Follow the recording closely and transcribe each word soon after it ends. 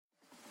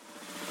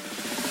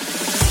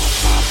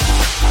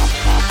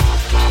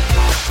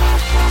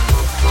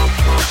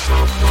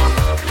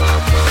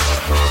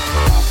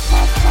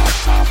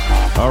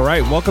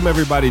right, welcome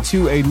everybody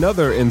to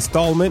another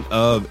installment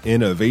of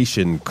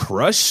Innovation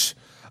Crush.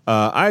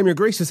 I am your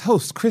gracious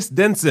host, Chris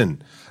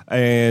Denson.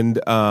 And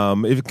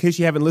if in case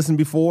you haven't listened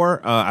before,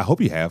 I hope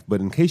you have,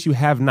 but in case you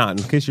have not,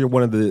 in case you're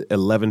one of the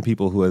 11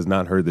 people who has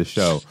not heard this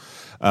show,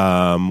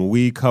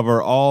 we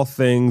cover all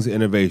things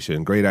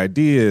innovation, great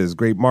ideas,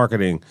 great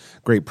marketing,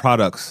 great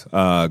products,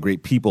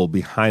 great people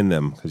behind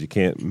them, because you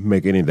can't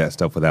make any of that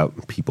stuff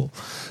without people.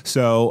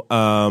 So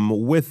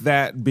with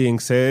that being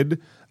said,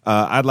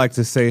 I'd like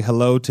to say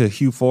hello to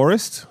Hugh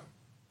Forrest.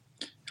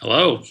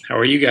 Hello. How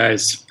are you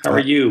guys? How are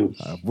you?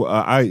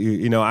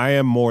 I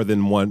am more than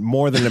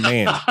a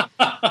man.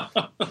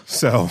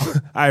 So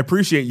I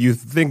appreciate you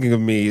thinking of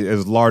me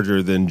as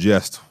larger than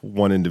just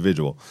one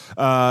individual.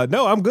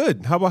 No, I'm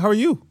good. How are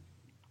you?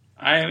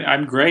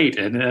 I'm great,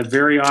 and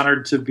very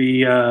honored to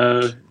be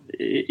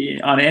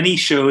on any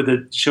show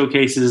that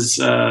showcases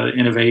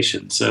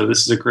innovation. So this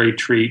is a great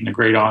treat and a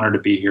great honor to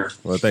be here.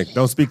 Well, thanks.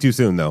 Don't speak too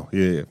soon, though.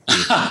 Yeah.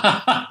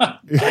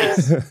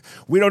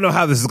 We don't know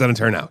how this is going to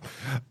turn out.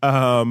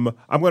 I'm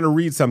going to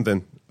read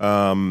something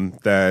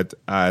that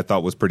I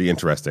thought was pretty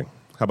interesting.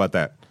 How about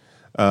that?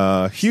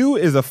 Hugh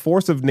is a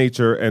force of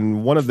nature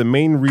and one of the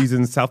main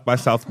reasons South by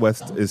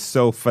Southwest is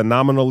so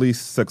phenomenally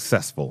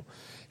successful.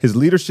 His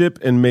leadership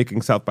in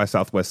making South by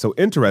Southwest so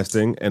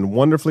interesting and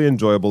wonderfully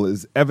enjoyable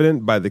is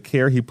evident by the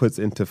care he puts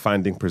into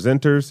finding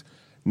presenters,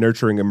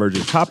 nurturing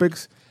emerging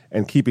topics,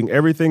 and keeping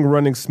everything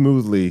running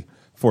smoothly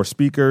for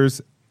speakers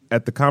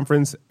at the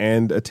conference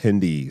and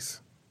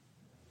attendees.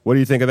 What do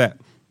you think of that?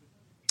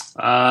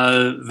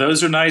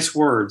 Those are nice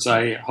words.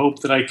 I hope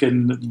that I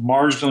can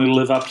marginally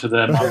live up to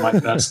them on my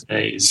best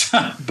days.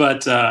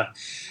 But I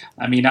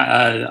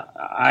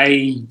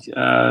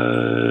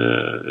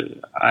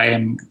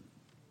am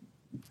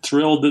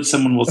thrilled that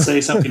someone will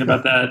say something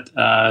about that.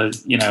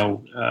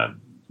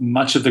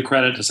 Much of the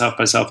credit to South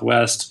by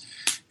Southwest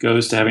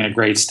goes to having a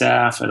great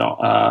staff, and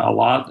a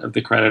lot of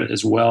the credit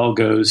as well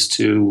goes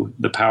to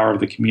the power of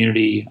the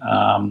community.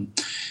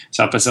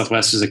 South by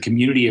Southwest is a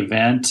community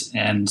event,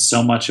 and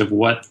so much of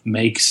what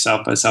makes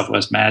South by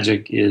Southwest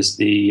magic is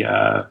the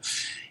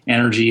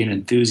energy and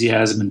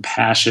enthusiasm and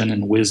passion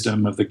and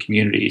wisdom of the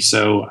community.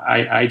 So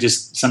I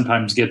just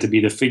sometimes get to be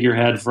the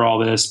figurehead for all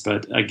this,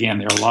 but again,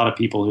 there are a lot of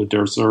people who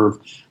deserve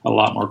a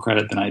lot more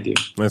credit than I do.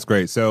 That's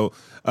great. So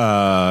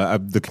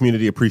the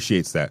community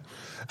appreciates that.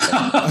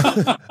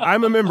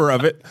 I'm a member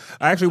of it.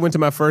 I actually went to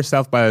my first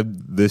South by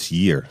this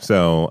year,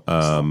 so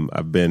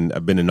I've been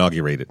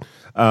inaugurated.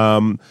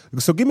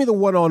 So give me the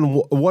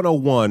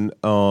 101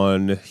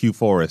 on Hugh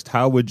Forrest.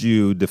 How would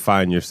you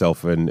define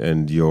yourself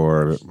and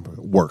your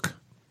work?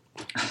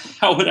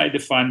 How would I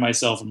define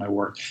myself and my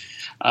work?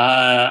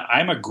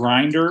 I'm a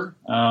grinder.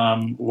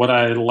 What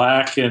I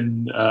lack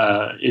in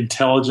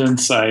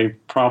intelligence, I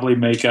probably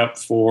make up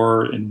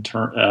for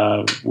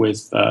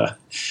with a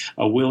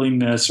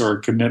willingness or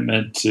a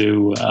commitment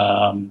to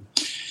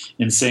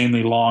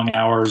insanely long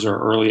hours or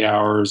early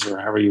hours, or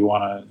however you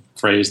want to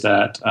phrase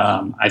that.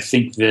 I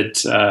think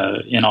that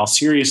in all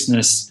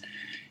seriousness,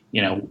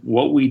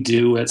 what we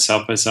do at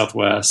South by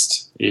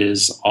Southwest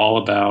is all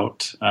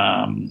about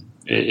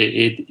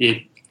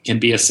it can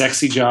be a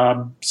sexy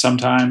job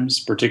sometimes,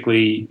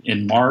 particularly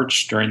in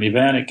March during the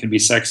event. It can be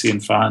sexy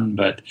and fun,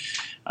 but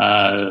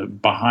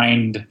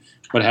behind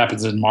what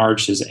happens in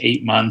March is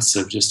 8 months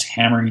of just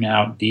hammering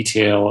out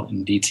detail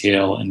and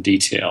detail and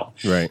detail.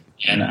 Right.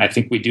 And I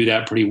think we do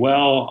that pretty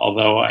well,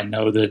 although I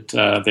know that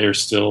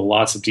there's still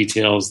lots of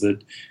details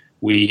that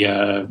we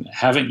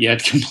haven't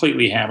yet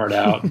completely hammered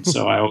out.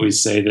 So I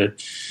always say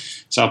that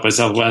South by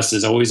Southwest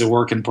is always a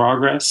work in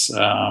progress.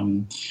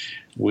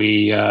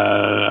 We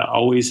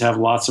always have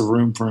lots of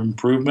room for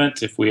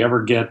improvement. If we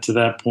ever get to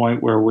that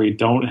point where we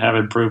don't have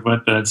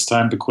improvement, then it's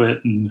time to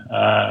quit and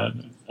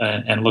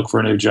look for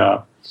a new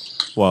job.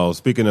 Well,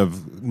 speaking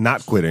of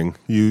not quitting,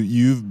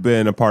 you've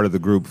been a part of the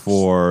group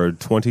for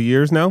 20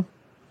 years now?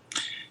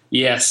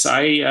 Yes,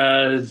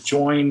 I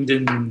joined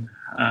in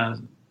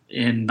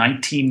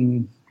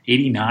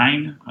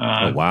 1989.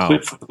 Oh, wow.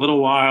 Quit for a little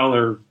while,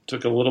 or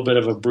took a little bit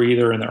of a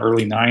breather in the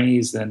early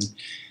 90s, then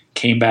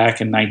came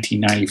back in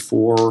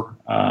 1994.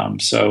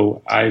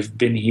 So I've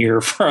been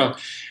here for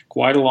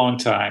quite a long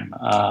time.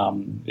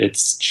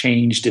 It's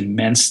changed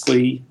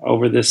immensely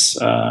over this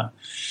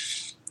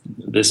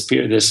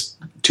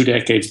 2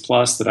 decades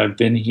plus that I've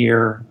been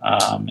here,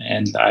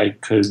 and I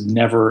could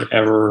never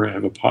ever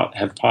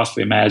have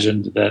possibly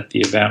imagined that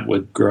the event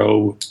would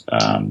grow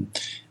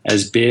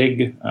as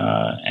big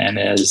and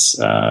as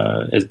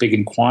big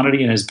in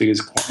quantity and as big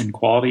in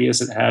quality as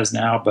it has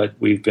now. But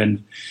we've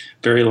been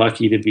very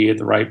lucky to be at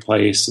the right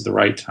place at the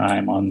right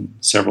time on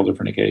several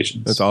different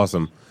occasions. That's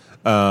awesome.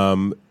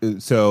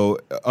 So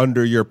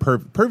under your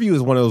purview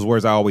is one of those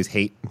words I always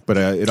hate, but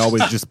it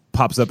always just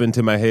pops up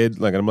into my head.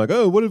 Like I'm like,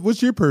 oh,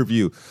 what's your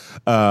purview?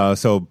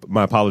 So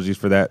my apologies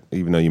for that,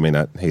 even though you may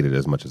not hate it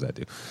as much as I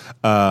do.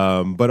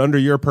 But under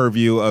your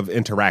purview of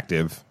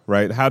interactive,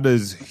 right? How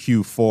does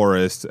Hugh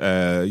Forrest,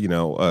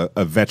 a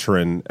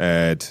veteran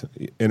at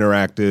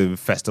interactive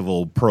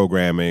festival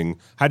programming,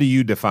 how do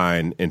you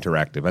define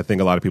interactive? I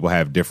think a lot of people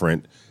have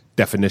different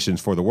definitions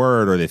for the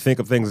word, or they think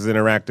of things as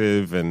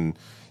interactive, and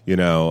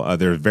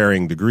there's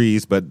varying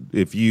degrees. But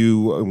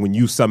when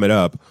you sum it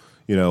up,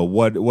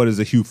 what is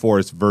a Hugh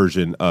Forrest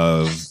version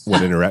of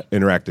what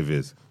interactive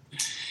is?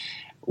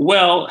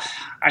 Well,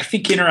 I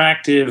think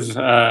interactive,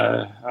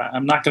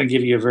 I'm not going to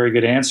give you a very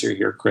good answer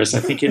here, Chris. I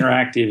think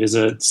interactive is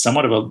a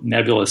somewhat of a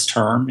nebulous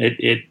term.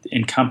 It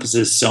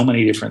encompasses so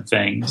many different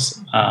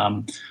things,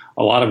 a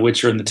lot of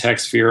which are in the tech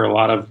sphere, a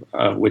lot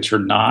of which are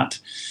not.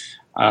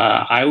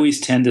 I always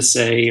tend to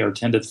say or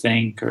tend to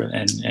think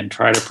and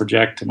try to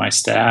project to my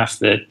staff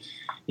that,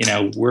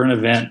 we're an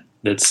event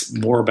that's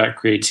more about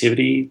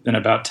creativity than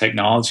about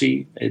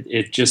technology.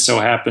 It just so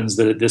happens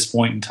that at this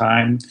point in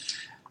time,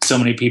 so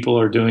many people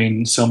are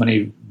doing so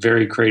many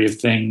very creative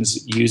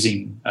things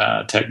using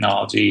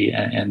technology,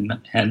 and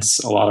hence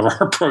a lot of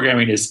our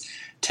programming is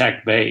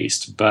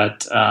tech-based.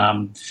 But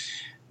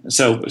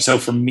so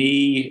for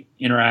me,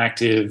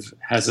 interactive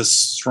has a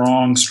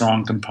strong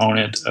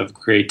component of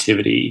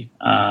creativity,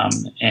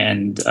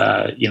 and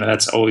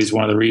that's always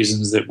one of the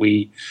reasons that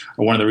we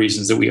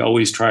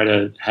always try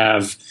to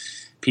have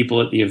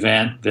people at the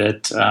event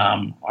that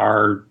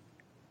are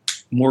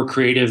more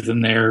creative than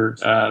they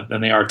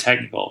are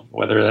technical,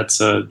 whether that's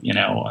an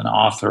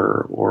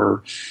author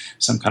or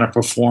some kind of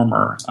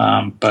performer,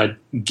 but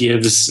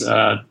gives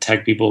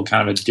tech people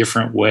kind of a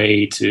different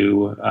way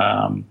to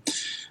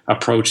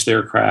approach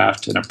their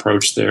craft and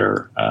approach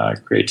their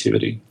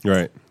creativity.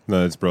 Right.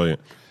 No, that's brilliant.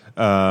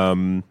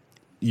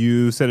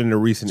 You said in a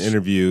recent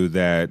interview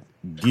that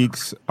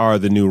geeks are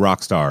the new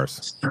rock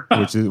stars,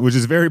 which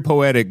is very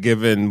poetic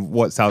given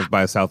what South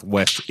by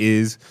Southwest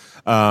is.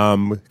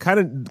 Kind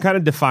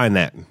of define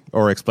that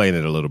or explain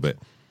it a little bit.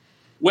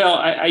 Well,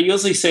 I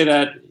usually say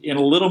that in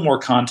a little more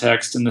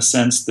context, in the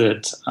sense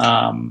that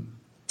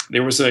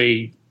there was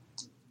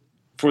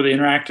for the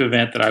interactive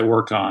event that I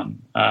work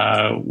on,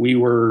 we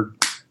were,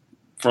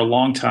 for a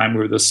long time, we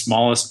were the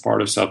smallest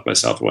part of South by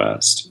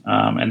Southwest.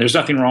 And there's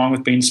nothing wrong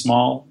with being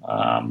small.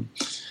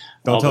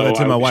 Don't tell that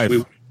to my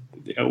wife.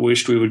 I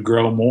wished we would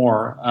grow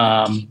more.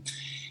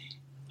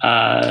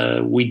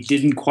 We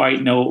didn't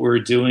quite know what we were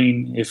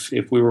doing. If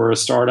we were a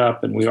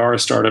startup, and we are a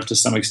startup to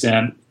some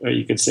extent,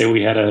 you could say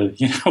we had a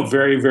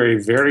very,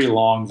 very, very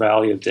long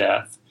valley of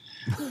death.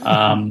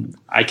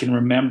 I can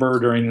remember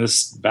during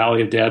this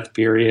valley of death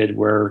period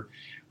where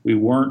we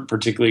weren't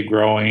particularly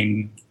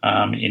growing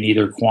in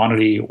either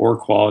quantity or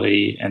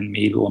quality, and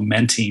me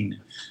lamenting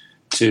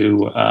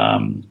to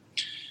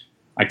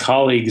my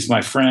colleagues,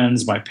 my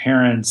friends, my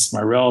parents,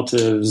 my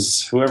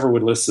relatives, whoever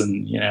would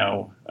listen,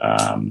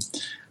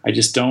 I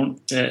just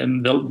don't,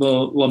 and the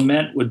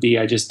lament would be,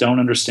 I just don't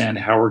understand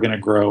how we're going to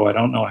grow. I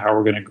don't know how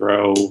we're going to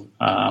grow.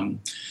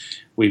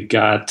 We've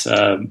got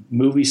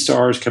movie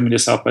stars coming to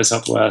South by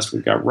Southwest.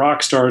 We've got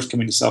rock stars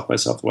coming to South by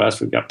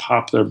Southwest. We've got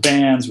popular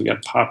bands. We've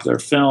got popular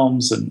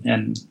films.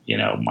 And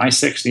my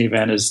section of the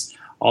event is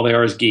all they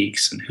are is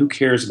geeks. And who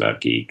cares about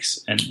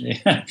geeks? And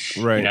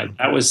right.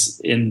 That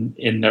was in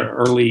the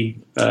early,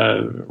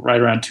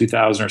 right around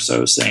 2000 or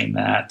so, saying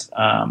that.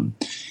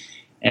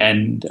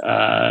 And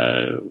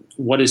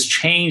what has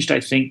changed, I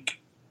think,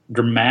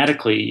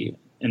 dramatically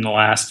in the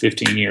last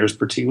 15 years,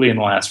 particularly in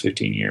the last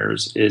 15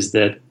 years, is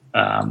that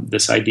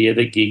this idea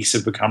that geeks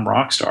have become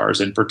rock stars,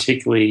 and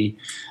particularly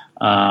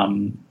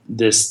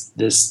this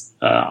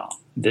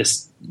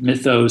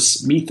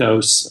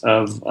mythos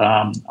of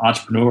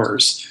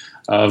entrepreneurs,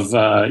 of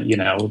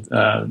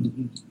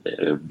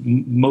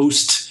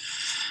most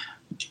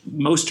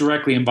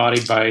directly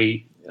embodied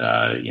by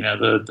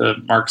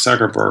the Mark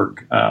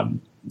Zuckerberg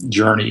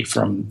journey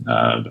from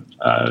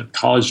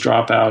college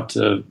dropout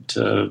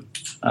to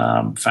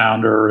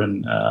founder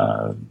and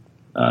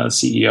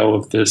CEO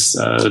of this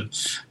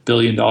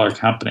billion-dollar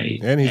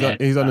company. And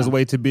he's on his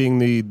way to being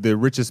the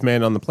richest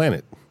man on the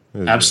planet.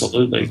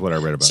 Absolutely. Is what I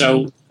read about.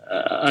 So,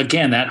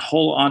 again, that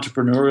whole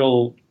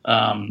entrepreneurial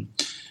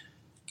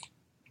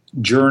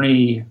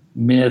journey,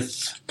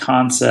 myth,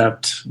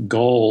 concept,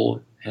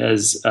 goal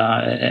has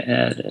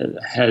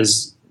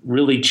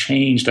really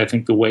changed, I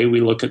think, the way we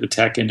look at the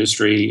tech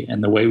industry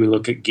and the way we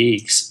look at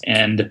geeks,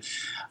 and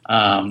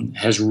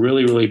has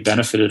really, really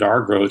benefited our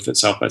growth at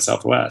South by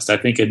Southwest. I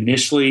think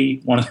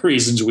initially one of the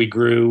reasons we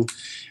grew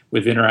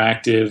with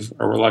Interactive,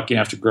 or were lucky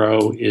enough to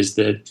grow, is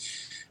that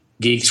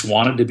geeks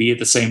wanted to be at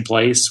the same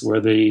place where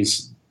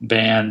these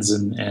bands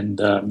and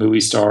movie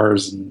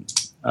stars and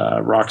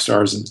rock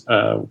stars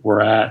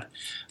were at.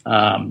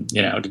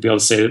 To be able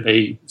to say that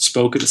they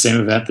spoke at the same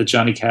event that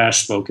Johnny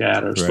Cash spoke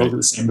at, or spoke at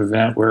the same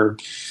event where,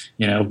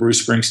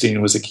 Bruce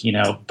Springsteen was a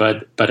keynote.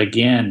 But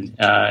again,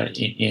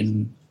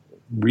 in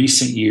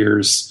recent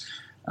years,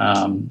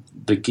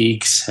 the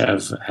geeks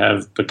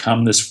have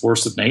become this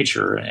force of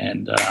nature,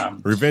 and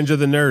Revenge of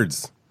the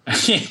Nerds.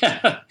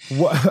 Yeah.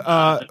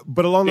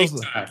 But along Big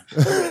those time.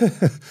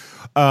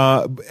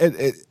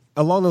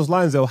 along those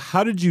lines, though,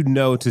 how did you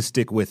know to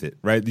stick with it?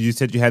 Right, you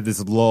said you had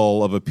this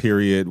lull of a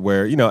period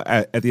where, you know,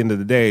 at the end of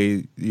the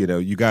day, you know,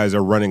 you guys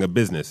are running a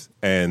business,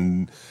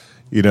 and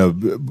you know,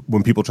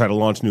 when people try to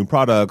launch new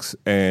products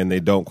and they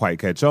don't quite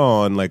catch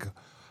on, like,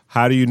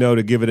 how do you know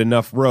to give it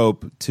enough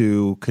rope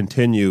to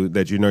continue,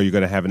 that you know you're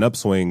going to have an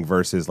upswing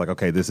versus like,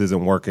 okay, this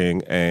isn't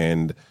working,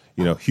 and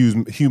you know,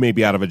 Hugh may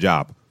be out of a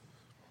job.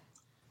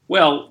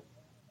 Well,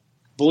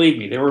 believe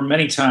me, there were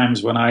many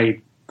times when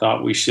I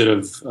thought we should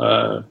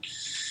have,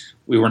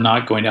 we were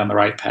not going down the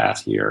right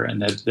path here,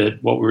 and that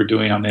what we were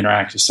doing on the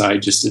interactive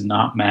side just did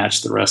not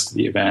match the rest of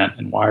the event,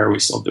 and why are we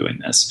still doing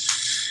this?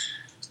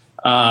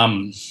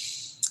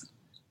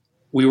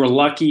 We were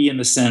lucky in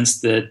the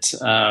sense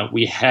that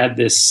we had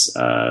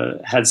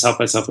had South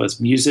by Southwest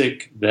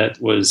music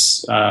that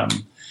was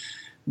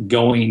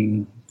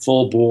going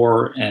full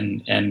bore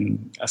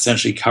and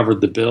essentially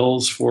covered the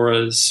bills for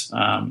us.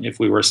 If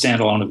we were a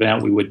standalone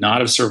event, we would not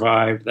have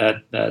survived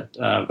that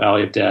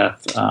Valley of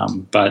Death.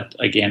 But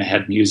again, it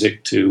had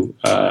music to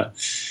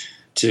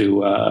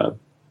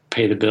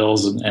pay the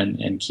bills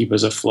and keep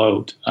us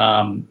afloat.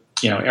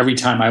 You know, every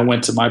time I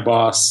went to my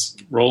boss,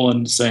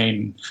 Roland,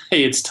 saying,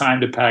 "Hey, it's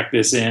time to pack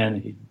this in,"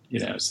 he'd, you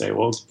know, say,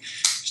 "Well,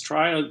 just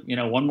try, you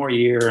know, one more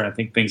year, and I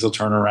think things will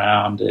turn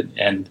around."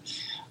 And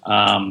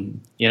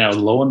you know,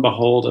 lo and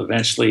behold,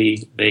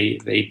 eventually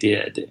they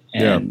did.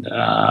 And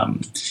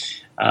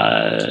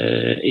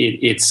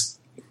it's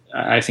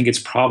I think it's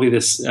probably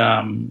this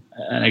an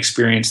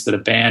experience that a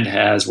band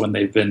has when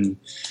they've been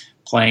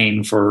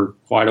playing for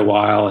quite a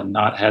while and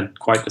not had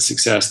quite the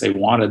success they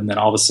wanted, and then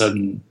all of a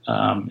sudden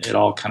it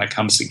all kind of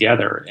comes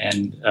together,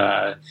 and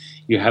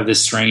you have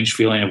this strange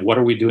feeling of, what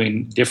are we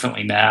doing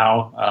differently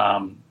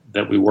now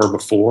that we were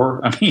before?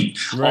 I mean,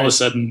 all of a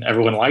sudden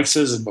everyone likes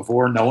us, and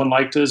before no one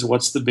liked us.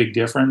 What's the big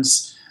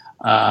difference?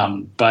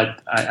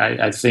 But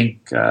I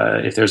think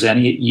if there's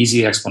any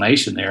easy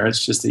explanation there,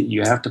 it's just that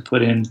you have to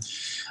put in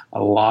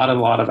a lot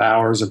of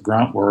hours of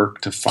grunt work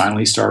to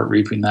finally start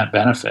reaping that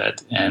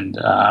benefit. And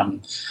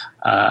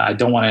I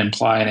don't want to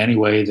imply in any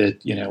way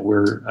that, you know,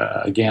 we're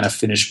again a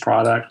finished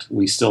product.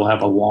 We still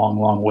have a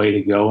long way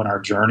to go in our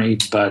journey,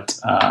 but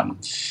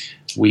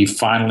we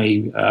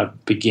finally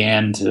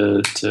began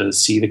to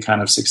see the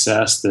kind of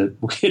success that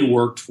we had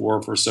worked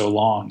for so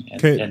long,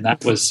 and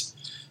that was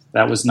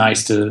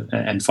nice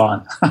and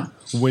fun.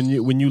 When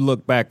you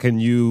look back, can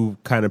you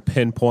kind of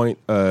pinpoint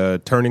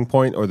a turning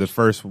point, or the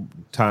first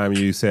time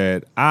you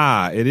said,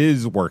 it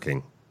is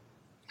working?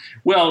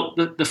 Well,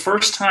 the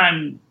first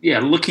time,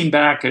 looking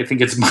back, I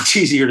think it's much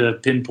easier to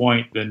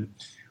pinpoint than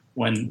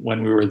when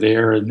we were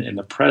there in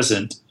the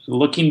present.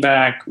 Looking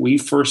back, we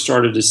first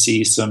started to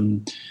see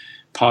some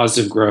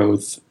positive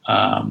growth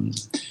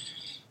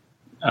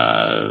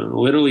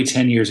literally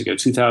 10 years ago,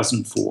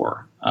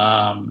 2004.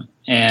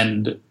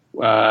 And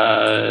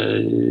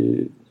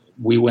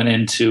we went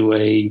into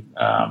a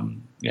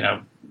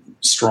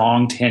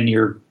strong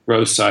 10-year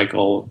growth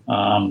cycle,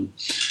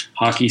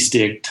 hockey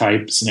stick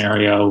type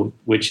scenario,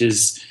 which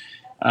has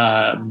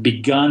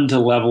begun to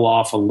level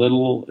off a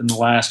little in the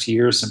last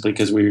year, simply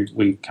because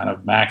we kind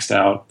of maxed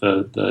out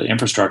the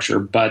infrastructure.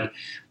 But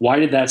why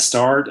did that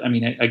start? I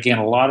mean, again,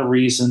 a lot of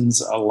reasons,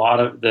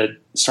 that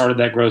started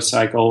that growth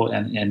cycle,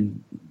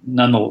 and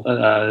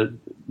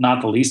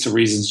not the least of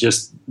reasons,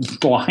 just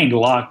blind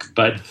luck.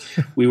 But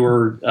we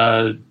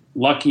were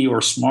lucky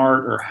or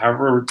smart, or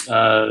however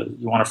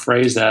you want to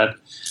phrase that,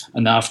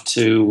 enough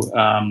to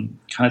kind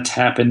of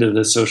tap into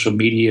the social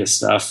media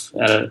stuff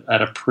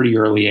at a pretty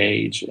early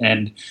age.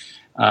 And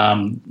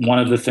one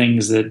of the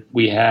things that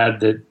we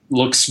had that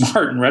looked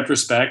smart in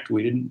retrospect,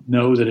 we didn't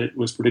know that it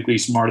was particularly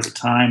smart at the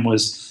time,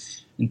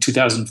 was in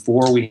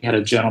 2004, we had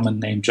a gentleman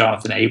named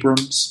Jonathan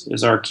Abrams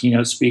as our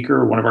keynote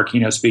speaker, one of our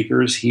keynote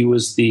speakers. He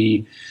was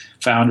the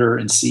founder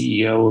and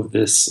CEO of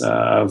this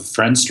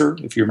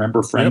Friendster, if you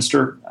remember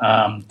Friendster.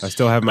 Yep. I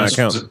still have my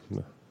account.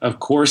 Of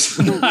course.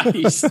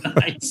 Nice.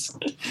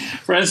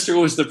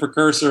 Friendster was the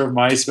precursor of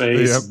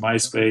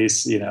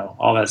MySpace,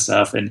 all that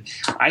stuff. And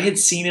I had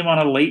seen him on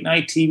a late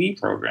night TV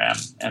program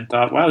and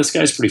thought, wow, this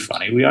guy's pretty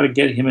funny. We ought to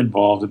get him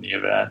involved in the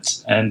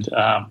event. And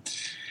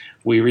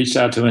we reached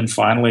out to him and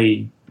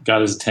finally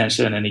got his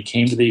attention, and he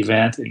came to the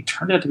event, and he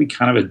turned out to be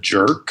kind of a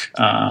jerk.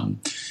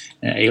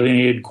 And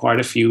alienated quite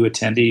a few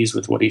attendees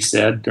with what he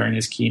said during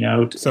his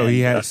keynote. So he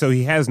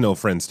has no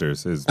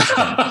Friendsters, is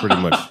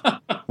pretty much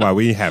why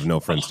we have no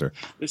Friendster.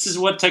 This is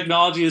what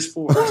technology is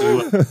for,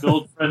 to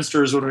build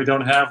Friendsters when we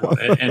don't have one.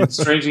 And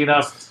strangely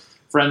enough,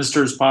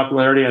 Friendster's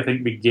popularity, I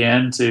think,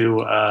 began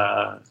to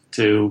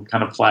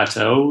kind of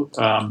plateau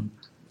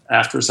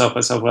after South by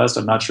Southwest.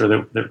 I'm not sure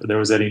that there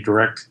was any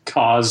direct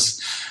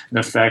cause and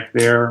effect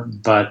there,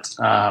 but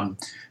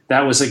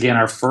that was, again,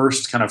 our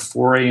first kind of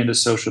foray into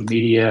social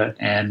media,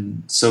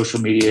 and social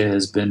media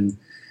has been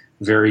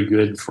very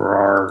good for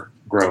our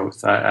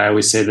growth. I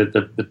always say that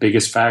the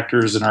biggest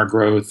factors in our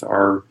growth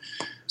are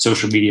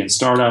social media and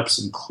startups.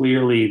 And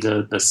clearly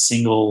the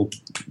single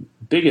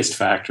biggest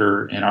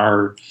factor in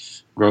our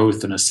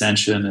growth and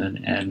ascension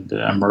and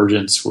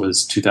emergence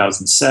was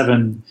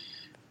 2007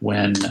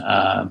 when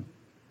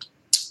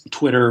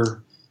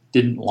Twitter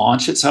didn't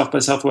launch at South by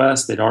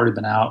Southwest. They'd already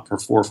been out for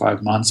 4 or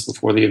 5 months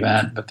before the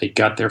event, but they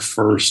got their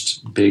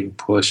first big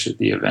push at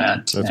the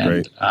event. That's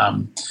great.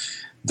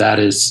 That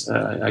is,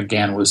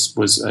 again,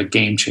 was a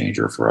game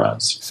changer for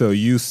us. So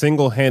you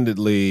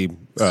single-handedly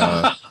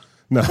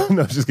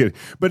no, just kidding.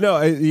 But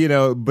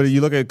no, but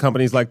you look at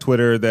companies like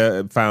Twitter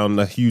that found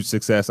a huge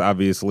success,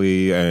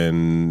 obviously,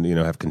 and,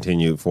 have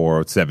continued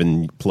for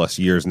 7+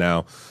 years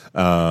now.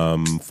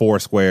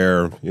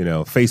 Foursquare,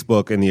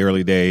 Facebook in the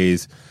early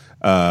days.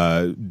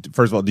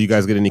 First of all, do you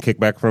guys get any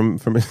kickback from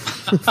from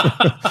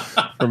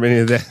any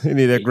of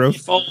that growth?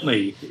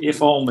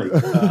 If only.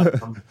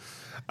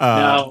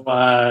 No,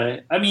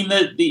 I mean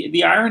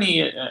the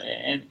irony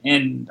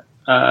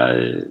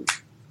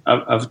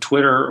of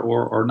Twitter,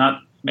 or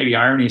not. Maybe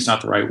irony is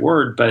not the right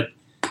word, but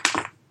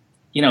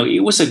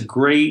it was a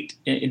great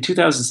in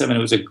 2007. It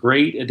was a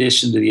great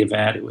addition to the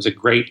event. It was a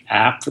great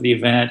app for the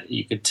event.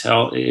 You could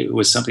tell it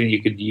was something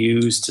you could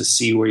use to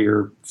see where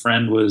your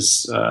friend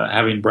was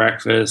having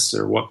breakfast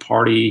or what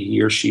party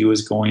he or she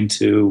was going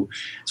to.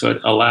 So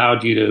it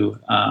allowed you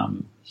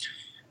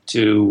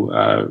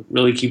to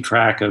really keep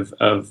track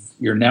of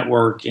your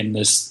network in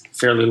this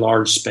fairly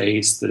large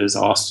space that is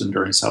Austin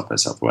during South by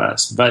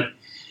Southwest. But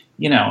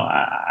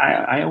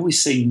I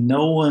always say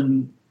no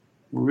one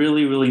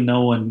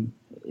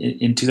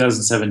in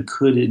 2007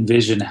 could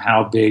envision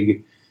how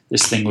big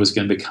this thing was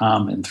going to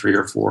become in 3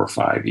 or 4 or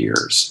 5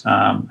 years.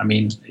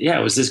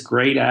 It was this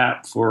great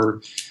app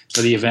for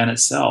the event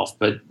itself,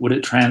 but would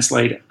it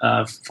translate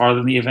farther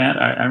than the event?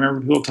 I remember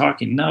people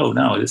talking,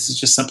 no, this is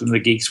just something the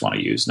geeks want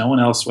to use. No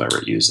one else will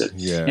ever use it.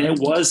 Yeah. And it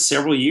was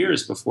several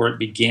years before it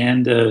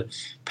began to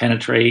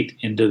penetrate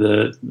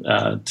into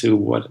to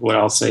what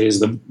I'll say is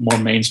the more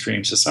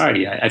mainstream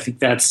society. I think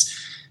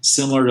that's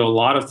similar to a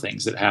lot of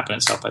things that happen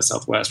at South by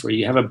Southwest, where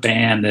you have a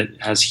band that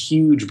has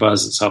huge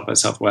buzz at South by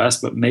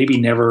Southwest, but maybe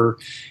never,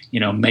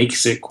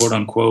 makes it, quote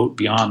unquote,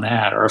 beyond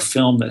that, or a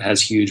film that has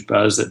huge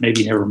buzz that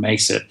maybe never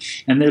makes it.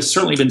 And there's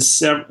certainly been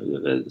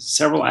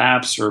several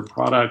apps or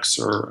products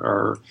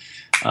or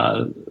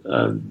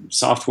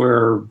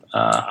software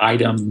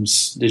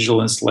items,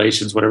 digital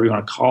installations, whatever you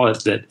want to call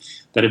it, that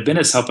have been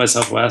at South by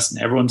Southwest, and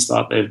everyone's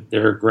thought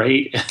they're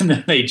great, and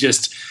then they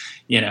just,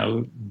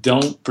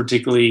 don't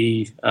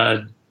particularly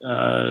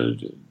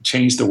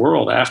change the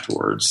world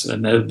afterwards.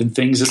 And there have been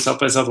things at South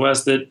by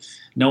Southwest that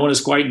no one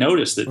has quite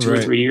noticed. That 2 or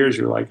 3 years,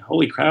 you're like,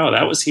 "Holy cow,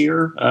 that was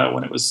here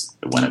when it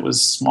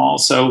was small."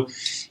 So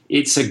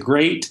it's a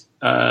great.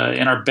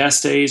 In our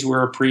best days,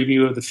 we're a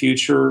preview of the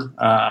future,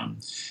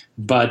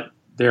 but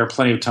there are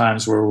plenty of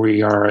times where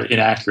we are an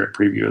inaccurate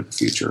preview of the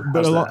future.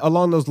 But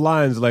along those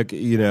lines,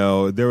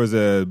 there was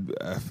the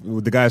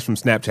guys from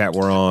Snapchat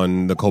were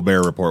on the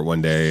Colbert Report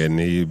one day, and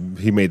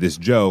he made this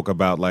joke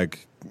about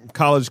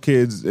college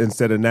kids,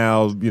 instead of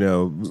now,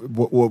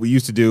 what we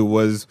used to do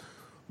was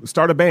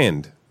start a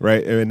band,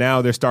 right? And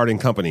now they're starting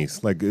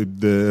companies,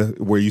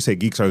 where you say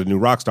geeks are the new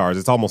rock stars.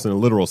 It's almost in a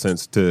literal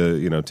sense to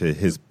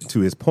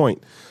his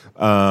point.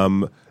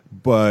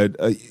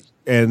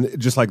 And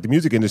just like the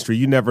music industry,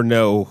 you never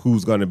know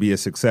who's going to be a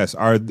success.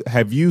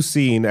 Have you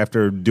seen,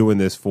 after doing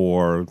this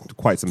for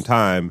quite some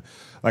time,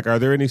 are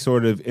there any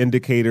sort of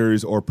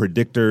indicators or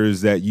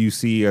predictors that you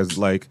see as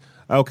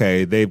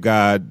okay, they've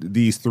got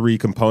these 3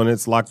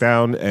 components locked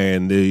down,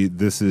 and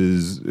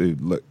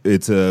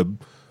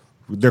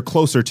they're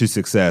closer to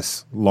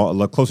success,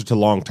 closer to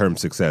long-term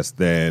success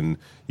than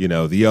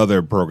the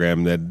other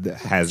program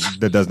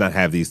that does not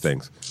have these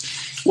things?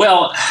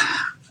 Well,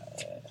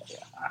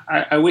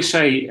 I wish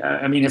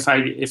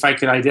if I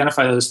could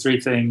identify those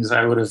 3 things,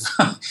 I would have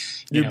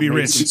You'd be made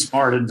rich. some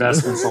smart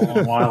investments a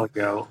long while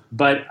ago.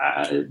 But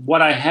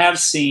what I have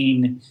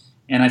seen,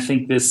 and I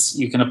think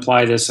you can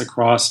apply this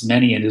across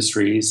many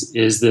industries,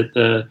 is that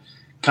the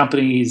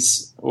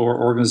companies or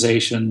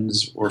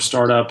organizations or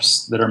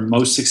startups that are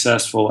most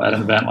successful at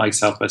an event like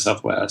South by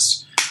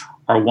Southwest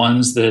are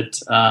ones that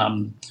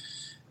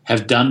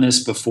have done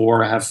this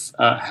before, have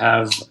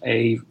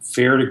a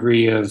fair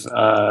degree of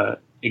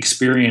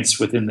experience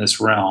within this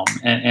realm.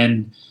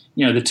 And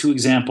the 2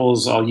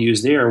 examples I'll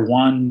use there,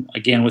 one,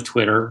 again, with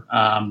Twitter,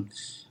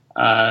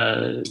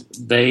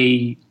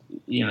 they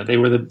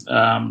were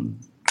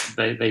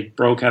they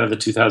broke out of the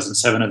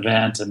 2007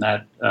 event, and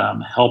that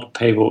helped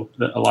pave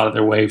a lot of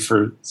their way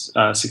for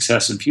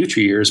success in future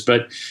years.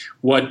 But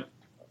what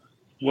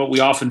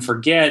we often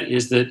forget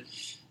is that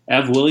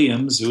Ev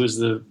Williams, who was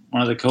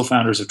one of the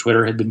co-founders of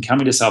Twitter, had been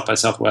coming to South by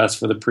Southwest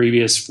for the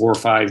previous 4 or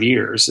 5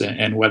 years.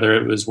 And whether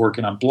it was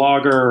working on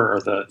Blogger or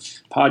the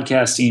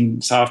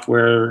podcasting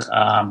software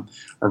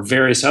or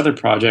various other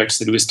projects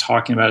that he was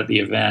talking about at the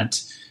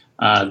event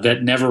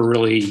that never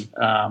really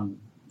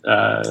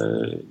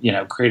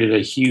created a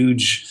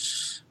huge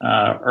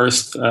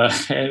earth.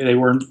 They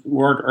weren't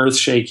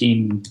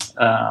earth-shaking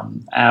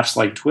apps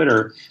like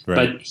Twitter,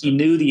 right. but he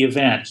knew the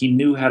event. He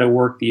knew how to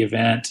work the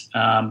event,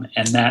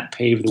 and that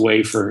paved the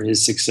way for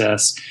his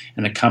success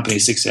and the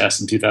company's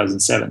success in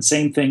 2007.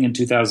 Same thing in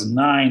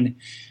 2009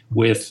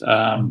 with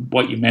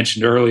what you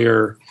mentioned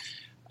earlier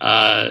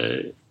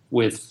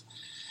with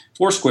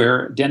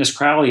Foursquare. Dennis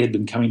Crowley had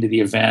been coming to the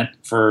event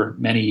for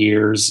many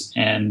years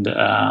and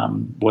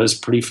was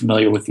pretty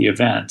familiar with the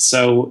event.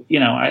 So,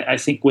 I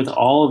think with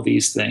all of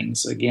these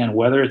things, again,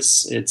 whether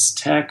it's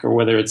tech or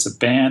whether it's a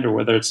band or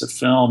whether it's a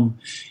film,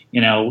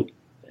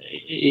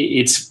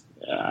 it's.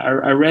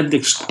 I read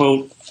this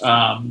quote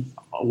a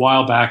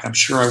while back. I'm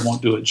sure I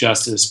won't do it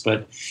justice,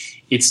 but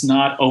it's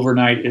not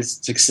overnight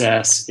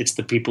success. It's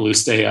the people who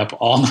stay up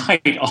all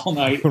night,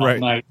 right.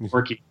 night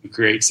working to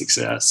create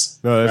success.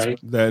 No, that's right?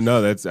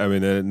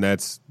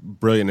 that's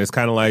brilliant. It's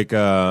kind of like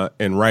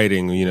in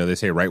writing, they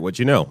say write what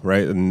you know,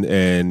 right?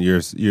 And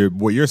you're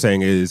what you're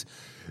saying is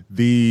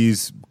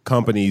these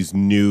companies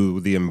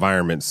knew the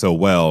environment so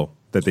well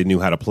that they knew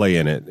how to play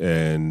in it,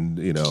 and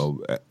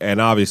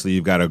and obviously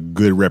you've got a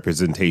good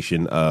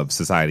representation of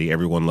society.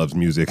 Everyone loves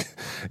music,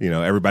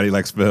 everybody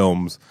likes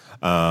films.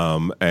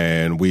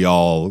 And we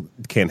all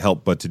can't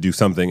help but to do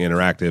something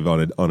interactive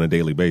on a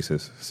daily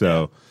basis.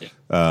 So,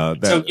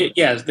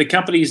 the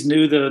companies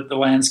knew the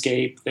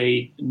landscape.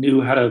 They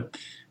knew how to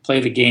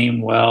play the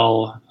game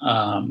well.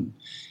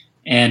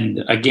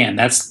 And again,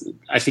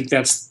 I think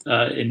that's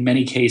in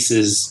many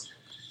cases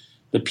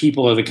the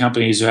people or the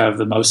companies who have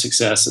the most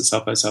success at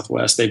South by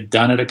Southwest. They've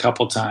done it a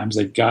couple times.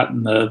 They've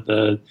gotten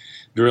the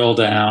drill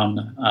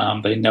down.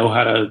 They know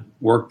how to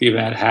work the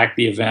event, hack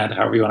the event,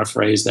 however you want to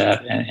phrase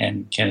that,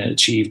 and can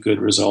achieve good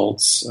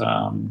results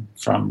from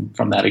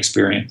that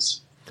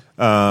experience.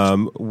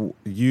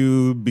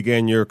 You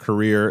began your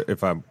career,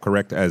 if I'm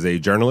correct, as a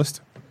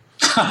journalist.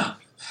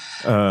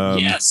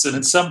 Yes, and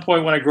at some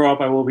point when I grow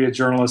up, I will be a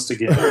journalist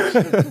again.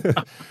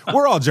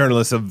 We're all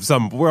journalists of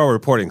some. We're all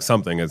reporting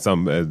something at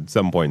some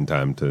point in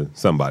time to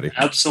somebody.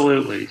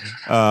 Absolutely.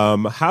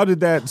 How did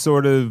that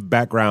sort of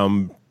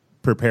background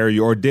prepare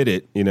you, or did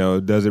it?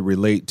 Does it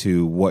relate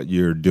to what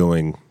you're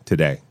doing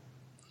today?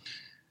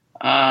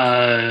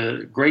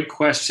 Great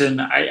question.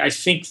 I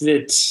think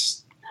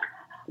that.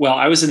 Well,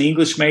 I was an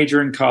English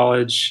major in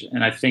college,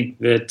 and I think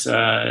that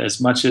as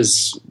much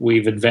as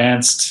we've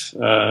advanced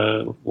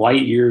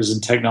light years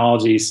in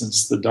technology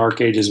since the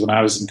dark ages when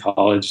I was in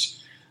college,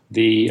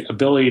 the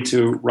ability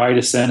to write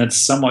a sentence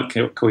somewhat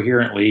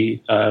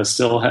coherently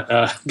still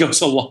goes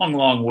a long,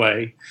 long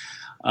way.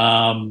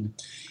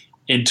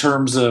 In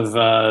terms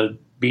of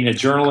being a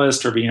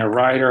journalist or being a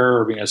writer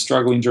or being a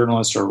struggling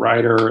journalist or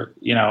writer,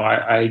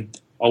 I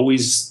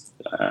always...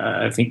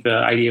 I think the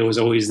idea was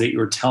always that you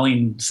were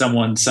telling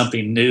someone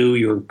something new,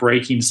 you were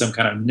breaking some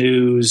kind of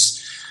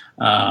news,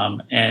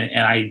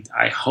 and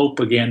I hope,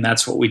 again,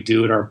 that's what we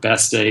do at our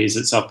best days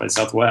at South by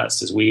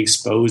Southwest, is we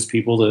expose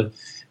people to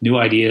new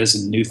ideas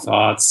and new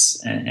thoughts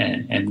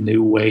and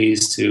new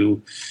ways to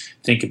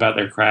think about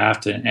their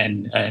craft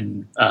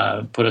and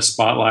put a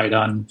spotlight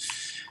on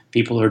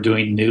people who are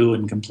doing new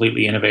and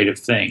completely innovative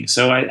things.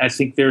 So I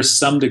think there's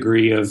some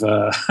degree of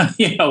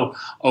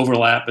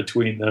overlap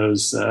between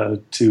those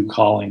two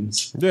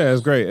callings. Yeah,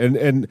 it's great.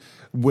 And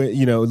when,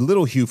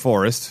 little Hugh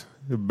Forrest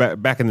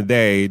back in the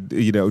day,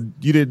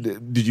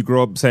 did you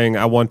grow up saying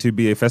I want to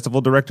be a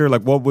festival director?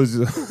 Like, what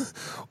was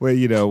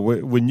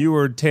when you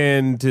were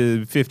 10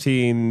 to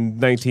 15,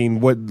 19,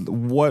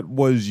 what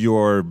was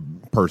your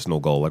personal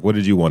goal? Like, what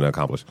did you want to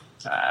accomplish?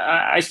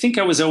 I think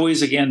I was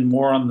always, again,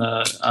 more on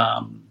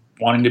the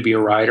wanting to be a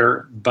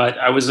writer, but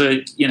I was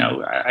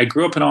I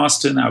grew up in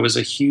Austin. I was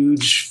a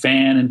huge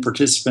fan and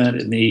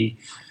participant in the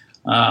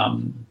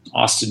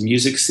Austin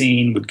music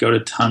scene, would go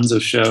to tons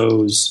of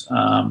shows,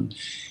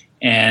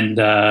 and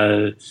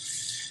I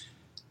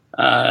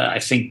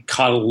think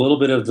caught a little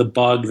bit of the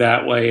bug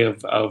that way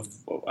of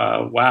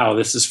wow,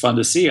 this is fun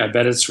to see. I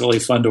bet it's really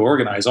fun to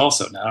organize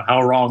also. Now,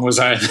 how wrong was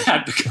I in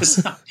that?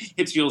 Because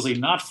it's usually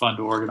not fun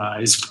to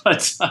organize,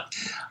 but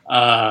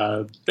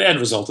the end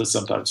result is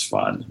sometimes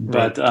fun.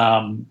 Right. But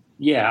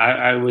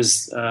I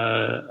was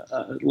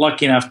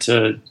lucky enough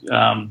to,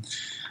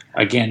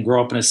 again,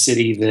 grow up in a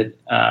city that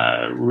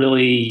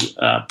really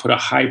put a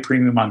high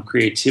premium on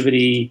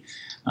creativity.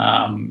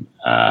 And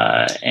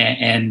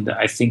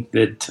I think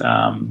that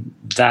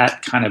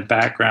that kind of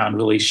background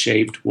really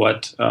shaped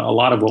what a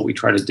lot of what we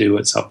try to do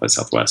at South by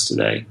Southwest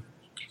today.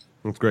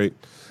 That's great.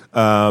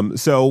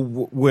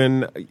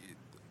 When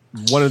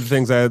one of the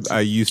things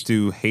I used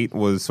to hate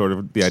was sort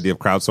of the idea of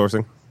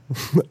crowdsourcing.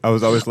 I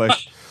was always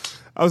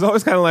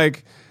kind of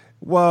like,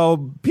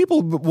 well,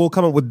 people will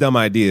come up with dumb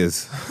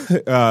ideas.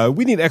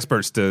 We need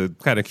experts to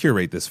kind of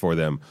curate this for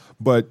them.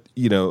 But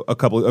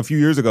a few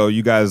years ago,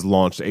 you guys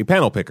launched a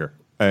panel picker.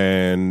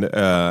 And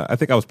I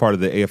think I was part of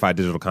the AFI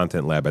Digital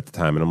Content Lab at the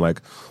time, and I'm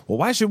like, well,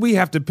 why should we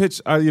have to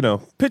pitch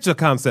a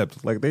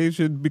concept? Like, they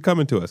should be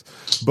coming to us.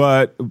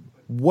 But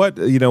what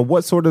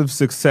sort of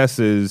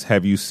successes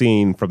have you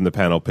seen from the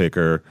panel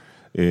picker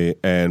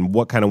and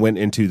what kind of went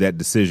into that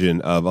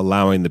decision of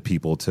allowing the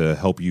people to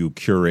help you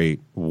curate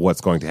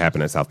what's going to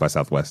happen at South by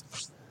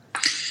Southwest?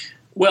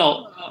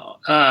 Well,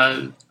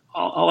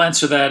 I'll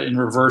answer that in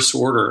reverse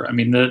order. I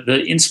mean,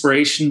 the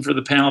inspiration for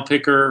the panel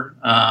picker,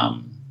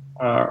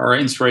 or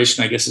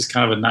inspiration, I guess, is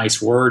kind of a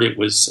nice word. It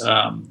was,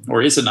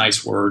 or is a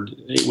nice word.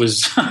 It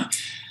was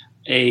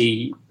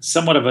a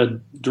somewhat of a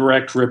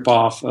direct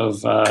ripoff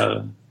of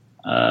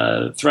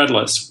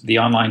Threadless, the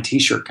online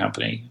T-shirt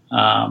company.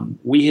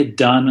 We had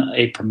done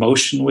a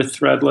promotion with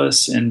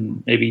Threadless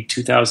in maybe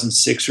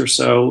 2006 or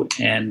so,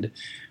 and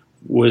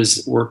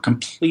were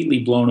completely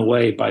blown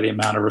away by the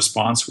amount of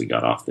response we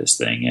got off this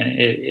thing. And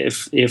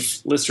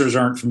if listeners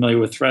aren't familiar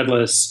with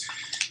Threadless,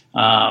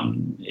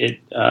 it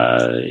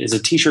is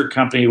a T-shirt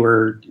company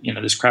where,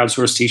 this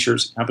crowdsourced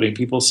T-shirts company.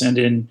 People send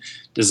in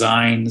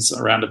designs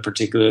around a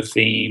particular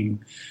theme.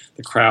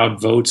 The crowd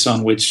votes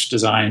on which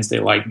designs they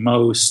like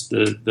most.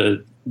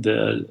 The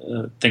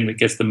thing that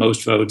gets the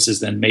most votes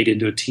is then made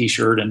into a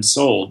T-shirt and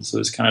sold. So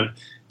it's kind of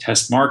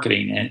test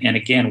marketing. And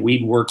again,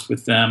 we'd worked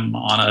with them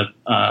on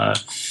a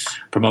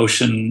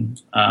promotion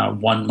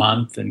 1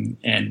 month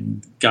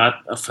and got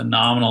a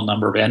phenomenal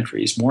number of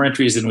entries, more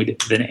entries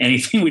than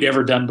anything we'd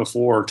ever done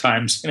before,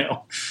 times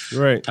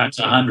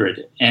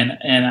 100. And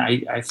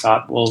I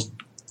thought, well,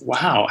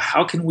 wow,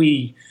 how can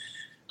we,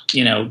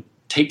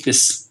 take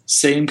this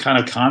same kind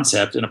of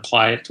concept and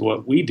apply it to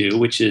what we do,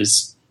 which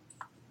is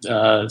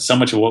so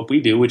much of what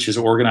we do, which is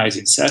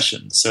organizing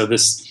sessions. So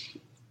this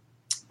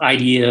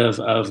idea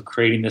of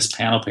creating this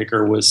panel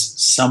picker was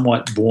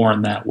somewhat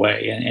born that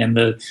way. And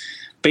the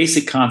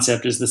basic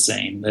concept is the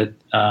same, that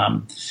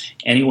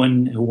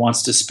anyone who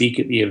wants to speak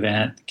at the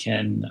event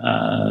can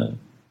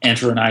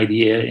enter an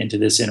idea into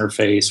this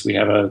interface. We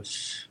have a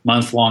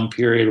month-long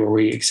period where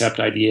we accept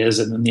ideas,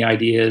 and then the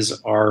ideas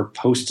are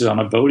posted on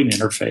a voting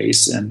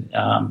interface. And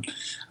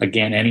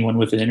again, anyone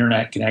with an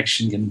internet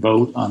connection can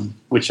vote on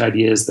which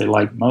ideas they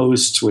like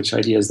most, which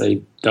ideas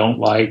they don't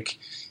like,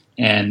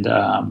 and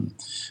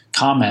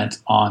comment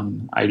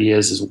on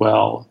ideas as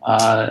well.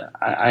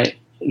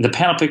 The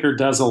panel picker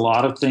does a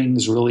lot of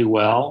things really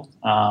well,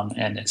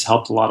 and it's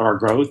helped a lot of our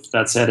growth.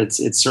 That said, it's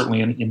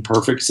certainly an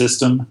imperfect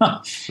system,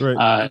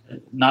 Right.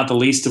 Not the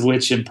least of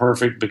which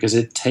imperfect because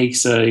it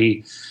takes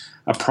a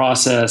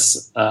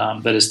process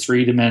that is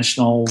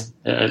three-dimensional,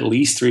 at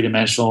least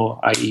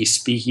three-dimensional, i.e.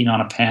 speaking on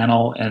a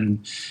panel,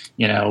 and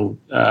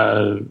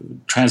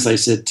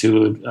translates it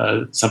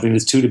to something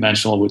that's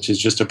two-dimensional, which is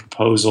just a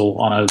proposal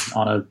on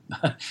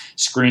a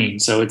screen.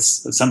 So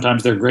it's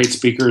sometimes they're great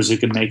speakers who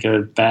can make a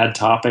bad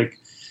topic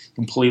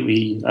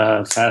completely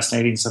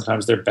fascinating.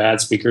 Sometimes they're bad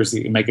speakers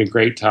that can make a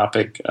great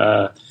topic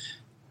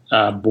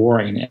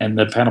boring, and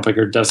the panel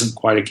picker doesn't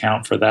quite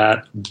account for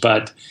that.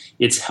 But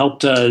it's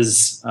helped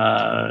us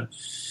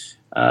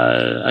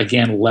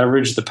again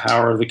leverage the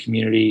power of the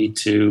community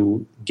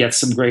to get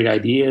some great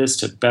ideas,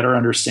 to better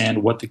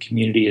understand what the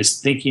community is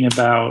thinking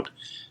about,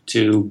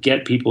 to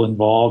get people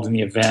involved in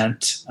the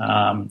event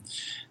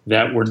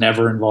that were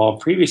never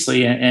involved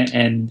previously.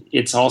 And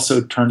it's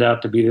also turned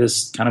out to be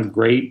this kind of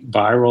great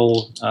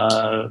viral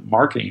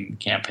marketing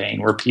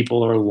campaign where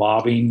people are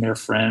lobbying their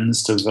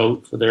friends to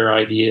vote for their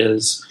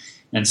ideas.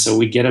 And so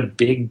we get a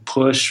big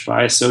push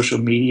via social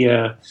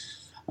media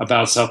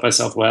about South by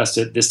Southwest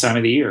at this time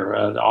of the year,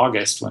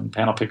 August, when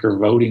panel picker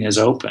voting is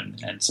open.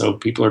 And so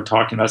people are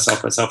talking about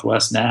South by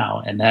Southwest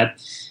now, and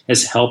that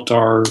has helped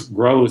our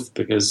growth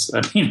because,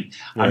 right.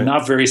 I'm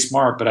not very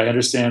smart, but I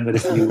understand that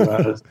if you...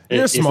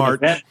 You're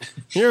smart.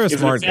 You're a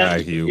smart guy,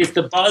 Hugh. If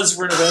the buzz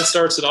for an event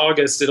starts in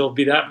August, it'll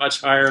be that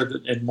much higher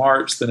in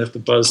March than if the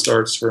buzz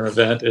starts for an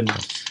event in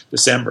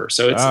December.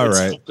 So it's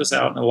helped us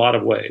out in a lot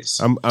of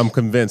ways. I'm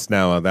convinced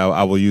now that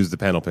I will use the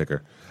panel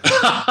picker.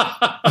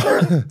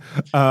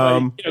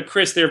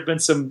 Chris, there have been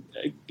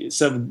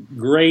some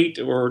great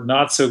or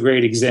not so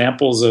great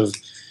examples of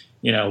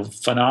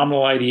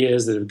phenomenal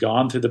ideas that have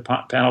gone through the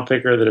panel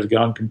picker that have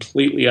gone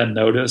completely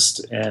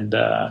unnoticed, and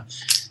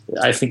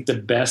I think the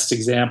best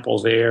example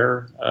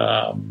there,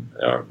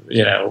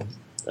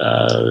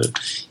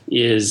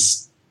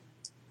 is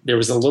there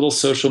was a little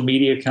social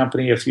media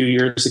company a few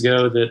years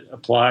ago that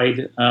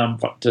applied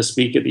to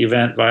speak at the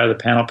event via the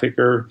panel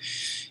picker.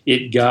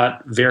 It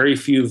got very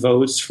few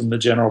votes from the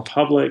general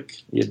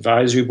public. The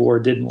advisory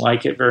board didn't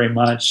like it very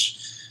much.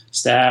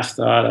 Staff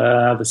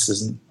thought, this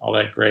isn't all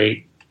that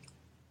great.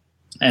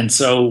 And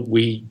so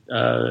we,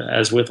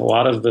 as with a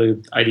lot of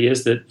the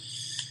ideas that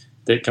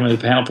come into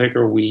the panel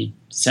picker, we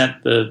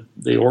sent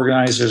the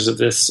organizers of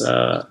this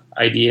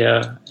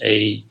idea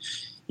a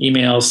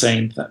email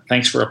saying,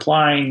 thanks for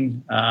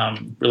applying.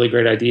 Really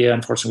great idea.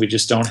 Unfortunately, we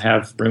just don't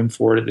have room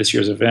for it at this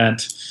year's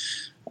event.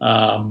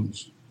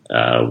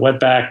 Went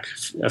back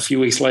a few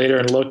weeks later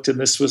and looked, and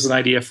this was an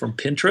idea from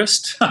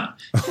Pinterest,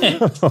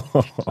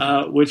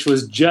 which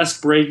was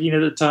just breaking at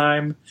the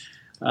time.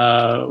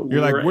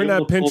 We're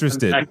not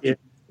Pinterested.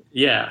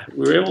 Yeah,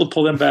 we were able to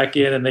pull them back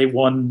in, and they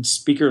won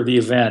Speaker of the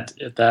Event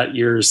at that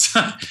year's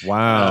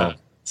wow.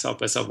 South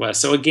by Southwest.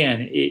 So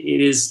again,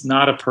 it is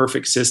not a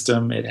perfect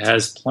system. It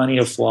has plenty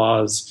of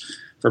flaws.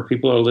 for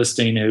people who are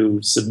listening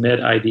who submit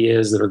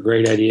ideas that are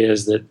great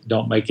ideas that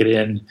don't make it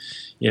in,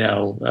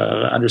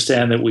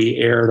 understand that we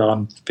aired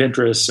on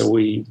Pinterest, so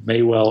we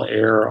may well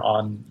air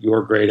on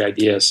your great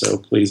idea. So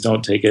please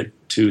don't take it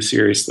too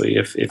seriously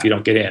if you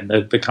don't get in.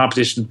 The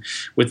competition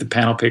with the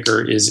panel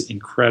picker is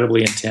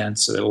incredibly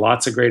intense. So there are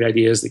lots of great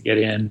ideas that get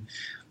in,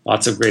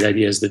 lots of great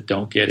ideas that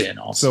don't get in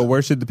also. So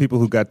where should the people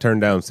who got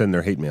turned down send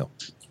their hate mail?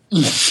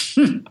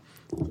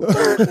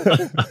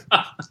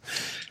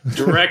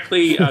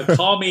 Directly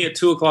call me at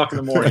 2:00 in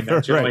the morning.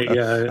 That generally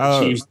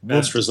achieves the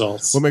best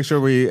results. We'll make sure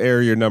we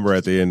air your number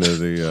at the end of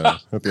the,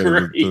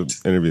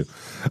 the interview.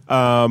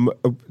 How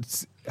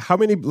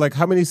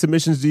many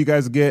submissions do you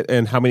guys get,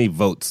 and how many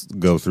votes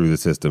go through the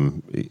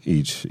system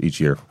each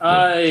year?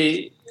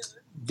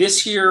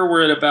 This year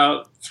we're at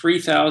about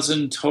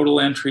 3,000 total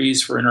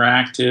entries for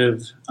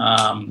interactive.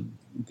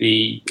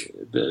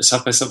 The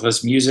South by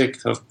Southwest Music,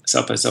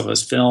 South by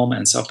Southwest Film,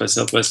 and South by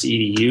Southwest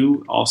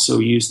EDU also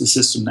use the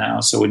system now.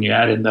 So when you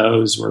add in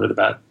those, we're at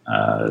about,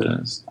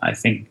 I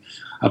think,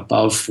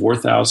 above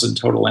 4,000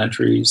 total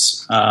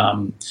entries.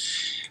 The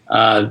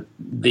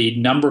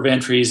number of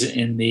entries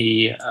in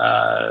this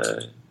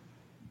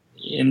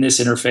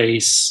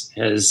interface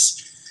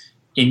has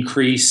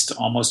increased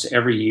almost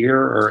every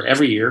year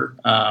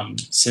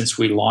since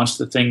we launched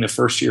the thing. The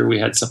first year we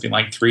had something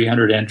like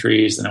 300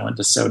 entries, then it went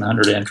to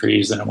 700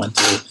 entries, then it went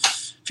to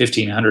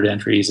 1,500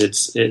 entries.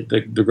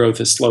 The growth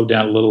has slowed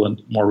down a little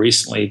more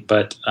recently,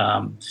 but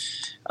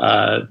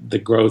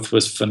the growth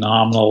was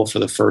phenomenal for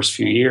the first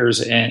few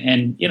years.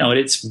 And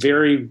it's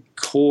very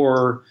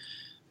core.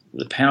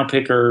 The panel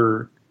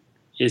picker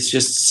is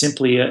just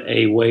simply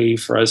a way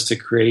for us to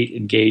create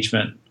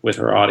engagement with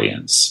our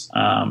audience.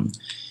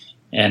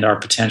 And our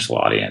potential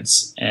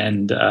audience.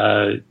 And,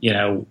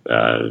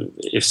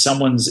 if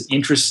someone's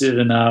interested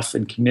enough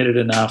and committed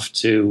enough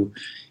to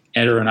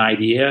enter an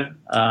idea,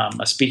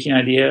 a speaking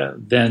idea,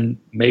 then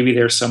maybe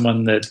there's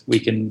someone that we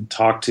can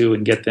talk to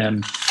and get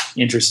them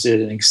interested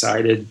and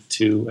excited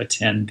to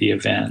attend the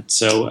event.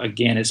 So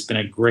again, it's been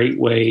a great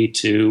way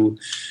to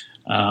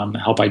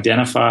help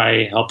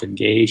identify, help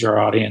engage our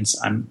audience.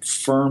 I'm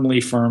firm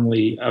believer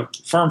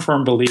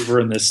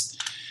in this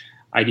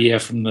idea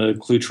from the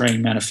Clue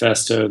Train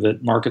Manifesto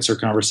that markets are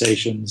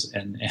conversations,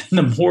 and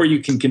the more you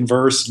can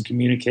converse and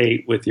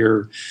communicate with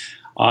your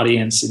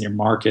audience and your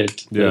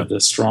market, the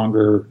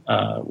stronger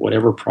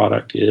whatever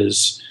product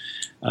is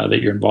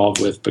that you're involved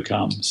with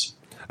becomes.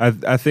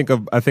 I think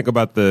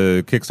about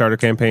the Kickstarter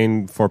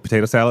campaign for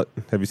potato salad.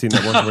 Have you seen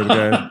that one where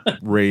the guy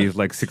raised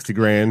like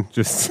 $60,000?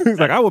 Just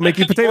like, I will make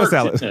you potato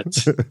salad.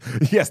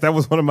 Yes, that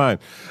was one of mine.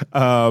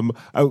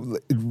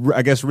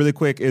 I guess really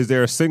quick, is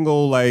there a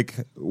single like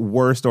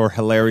worst or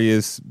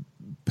hilarious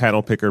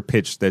panel picker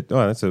pitch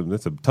that's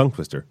a tongue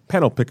twister,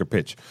 panel picker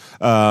pitch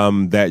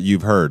that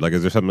you've heard? Like,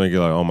 is there something like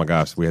you're like, oh my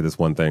gosh, we had this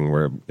one thing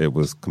where it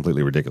was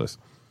completely ridiculous?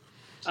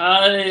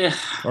 Or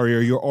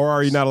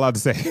are you not allowed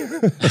to say?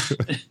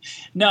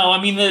 No,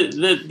 I mean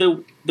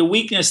the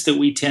weakness that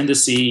we tend to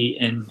see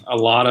in a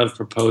lot of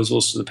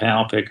proposals to the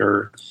panel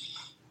picker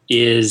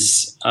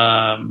is,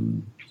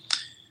 and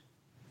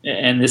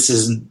this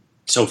isn't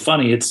so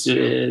funny. It's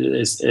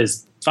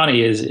as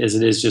funny as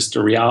it is just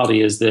a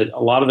reality. Is that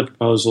a lot of the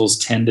proposals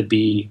tend to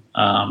be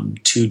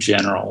too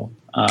general,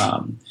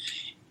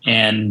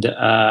 and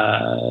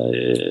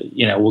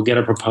we'll get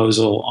a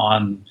proposal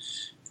on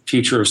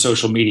future of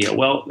social media.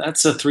 Well,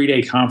 that's a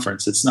 3-day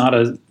conference. It's not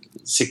a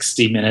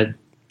 60-minute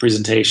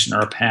presentation or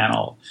a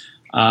panel.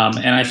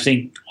 And I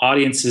think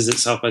audiences at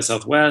South by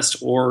Southwest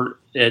or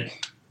at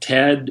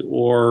TED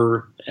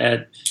or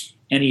at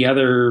any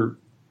other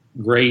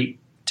great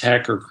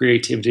tech or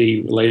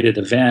creativity related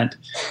event,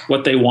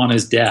 what they want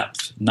is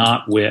depth,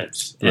 not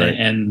width. Right.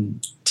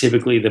 And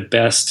typically the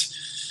best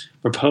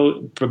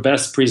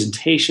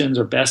presentations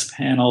or best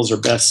panels or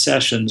best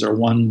sessions are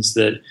ones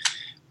that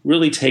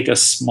really take a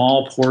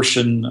small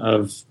portion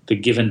of the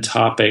given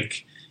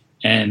topic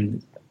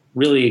and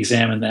really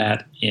examine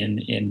that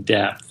in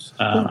depth.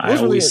 I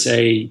always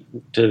say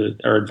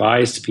or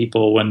advise to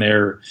people when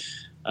they're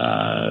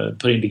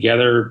putting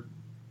together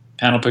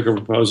panel picker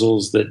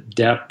proposals that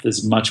depth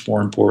is much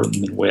more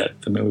important than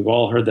width. I mean, we've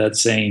all heard that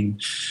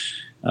saying,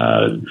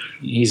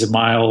 he's a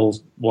mile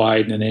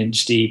wide and an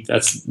inch deep.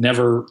 That's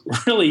never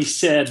really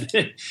said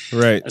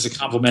right. as a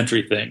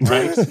complimentary thing,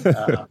 right?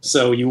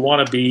 So you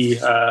want to be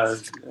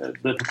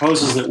the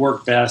proposals that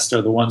work best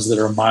are the ones that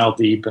are a mile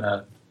deep and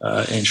an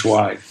inch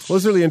wide. Well,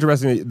 it's really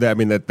interesting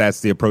that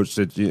that's the approach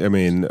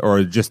that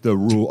or just a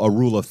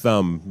rule of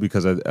thumb,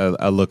 because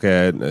I look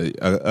at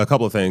a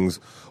couple of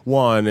things.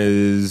 One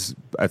is,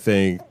 I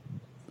think,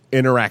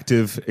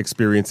 interactive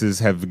experiences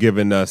have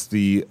given us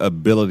the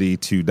ability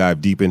to dive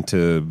deep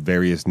into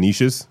various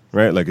niches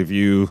right? Like if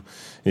you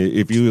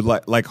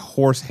like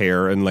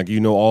horsehair and like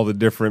all the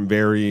different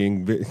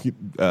varying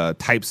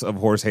types of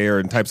horsehair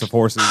and types of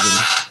horses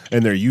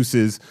and their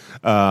uses,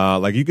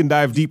 like you can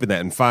dive deep in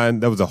that and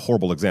find. That was a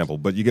horrible example,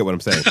 but you get what I'm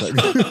saying. Like,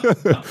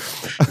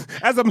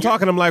 as I'm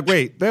talking, I'm like,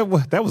 wait, that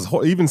was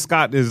even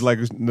Scott is like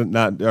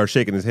not or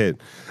shaking his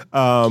head.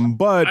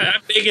 But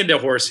I'm big into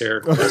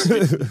horsehair.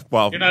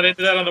 Well, you're not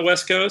into that on the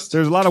West Coast.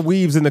 There's a lot of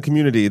weaves in the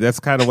community. That's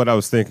kind of what I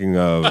was thinking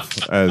of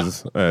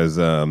as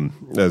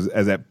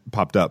that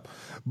popped up.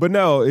 But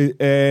no,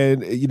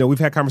 and we've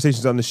had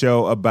conversations on the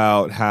show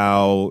about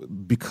how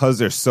because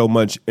there's so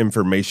much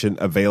information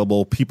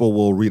available, people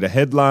will read a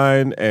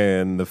headline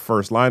and the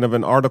first line of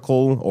an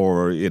article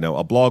or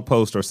a blog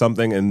post or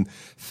something and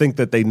think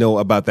that they know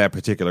about that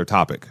particular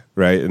topic,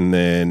 right? And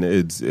then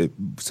it's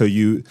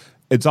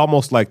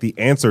almost like the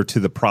answer to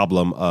the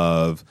problem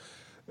of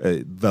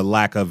the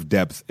lack of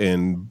depth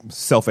in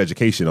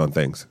self-education on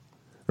things.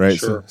 Right.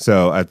 Sure.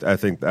 So I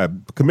think I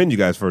commend you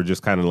guys for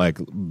just kind of like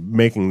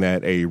making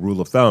that a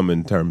rule of thumb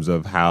in terms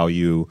of how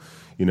you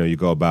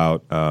go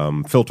about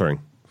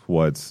filtering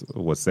what's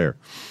there.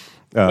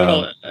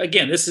 Well,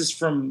 again, this is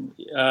from,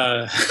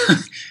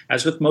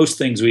 as with most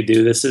things we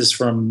do, this is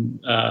from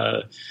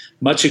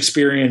much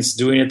experience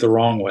doing it the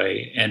wrong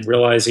way and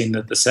realizing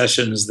that the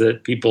sessions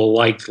that people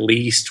liked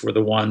least were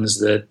the ones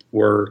that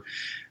were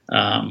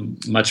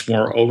much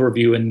more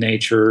overview in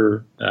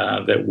nature,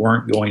 that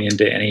weren't going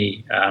into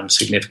any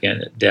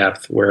significant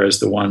depth, whereas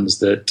the ones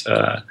that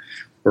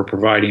were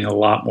providing a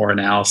lot more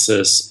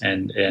analysis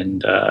and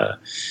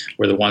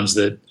were the ones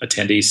that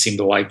attendees seemed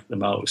to like the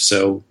most.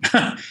 So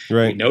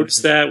we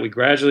noticed that. We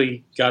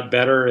gradually got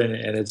better,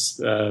 and it's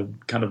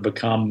kind of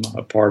become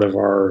a part of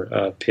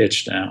our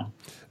pitch now.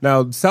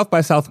 Now, South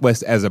by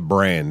Southwest as a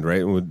brand,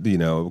 right?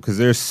 Because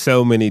there's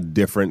so many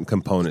different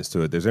components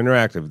to it. There's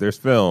interactive, there's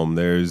film,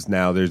 there's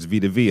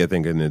V2V, I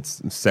think, in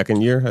its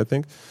second year, I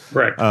think.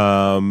 Correct.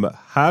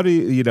 How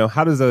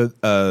does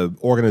a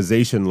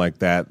organization like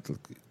that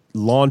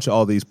launch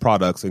all these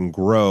products and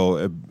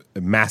grow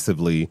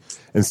massively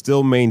and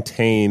still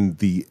maintain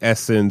the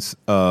essence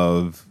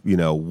of,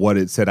 what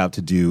it set out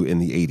to do in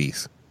the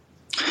 80s?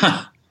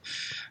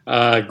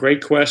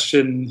 Great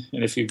question,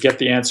 and if you get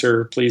the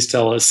answer, please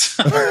tell us.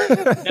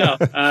 No,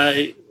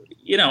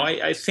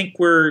 I think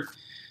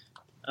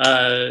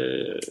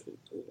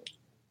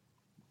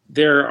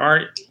there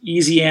aren't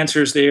easy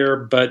answers there,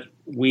 but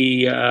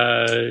we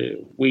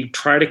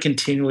try to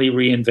continually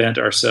reinvent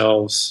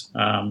ourselves.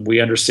 We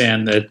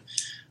understand that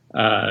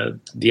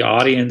the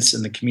audience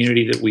and the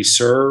community that we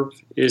serve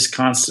is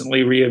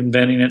constantly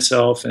reinventing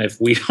itself, and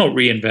if we don't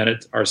reinvent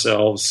it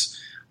ourselves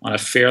on a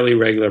fairly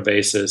regular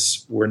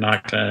basis, we're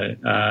not going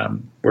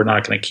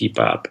to keep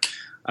up.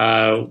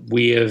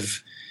 We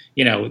have,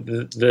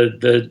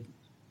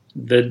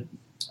 the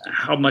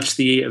how much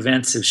the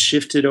events have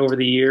shifted over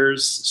the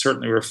years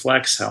certainly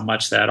reflects how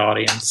much that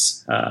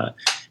audience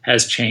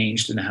has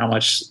changed and how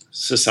much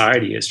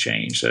society has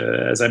changed.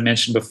 As I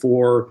mentioned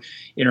before,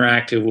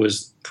 interactive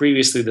was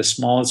previously the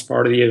smallest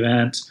part of the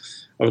event.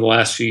 Over the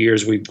last few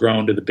years, we've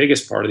grown to the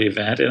biggest part of the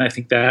event, and I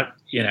think that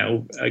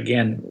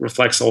again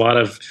reflects a lot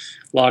of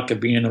luck of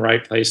being in the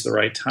right place at the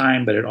right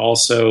time, but it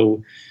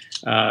also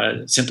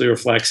simply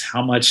reflects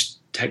how much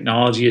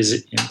technology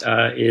is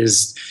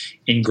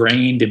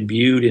ingrained,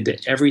 imbued into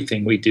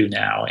everything we do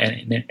now.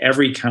 And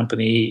every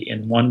company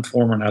in one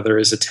form or another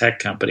is a tech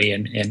company,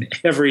 and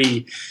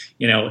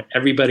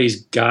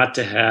everybody's got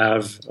to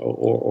have,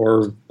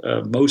 or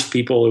most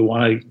people who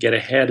want to get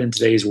ahead in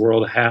today's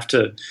world have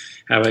to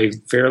have a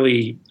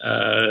fairly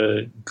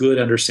good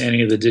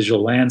understanding of the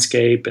digital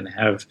landscape and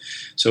have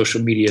social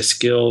media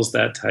skills,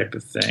 that type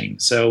of thing.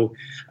 So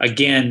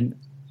again,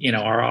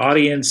 our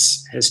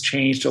audience has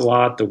changed a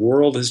lot. The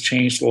world has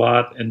changed a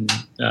lot in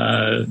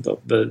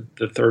the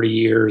 30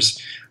 years.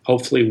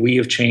 Hopefully we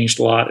have changed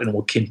a lot and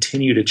will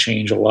continue to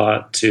change a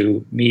lot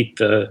to meet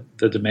the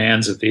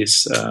demands of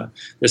this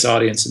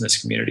audience and this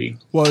community.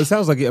 Well, it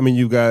sounds like,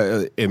 you've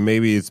got, and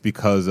maybe it's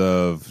because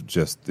of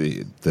just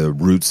the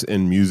roots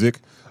in music,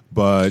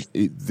 but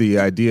the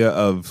idea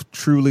of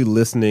truly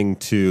listening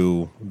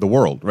to the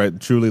world, right?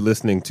 Truly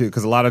listening to,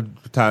 because a lot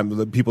of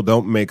time people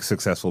don't make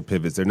successful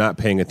pivots. They're not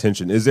paying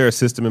attention. Is there a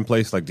system in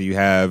place? Like, do you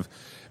have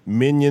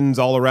minions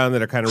all around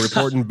that are kind of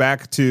reporting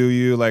back to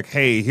you like,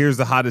 hey, here's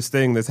the hottest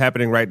thing that's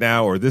happening right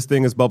now, or this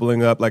thing is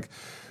bubbling up? Like,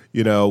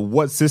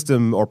 what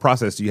system or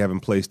process do you have in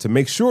place to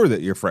make sure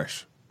that you're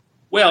fresh?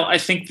 Well, I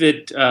think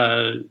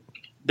that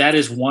that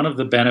is one of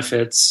the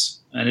benefits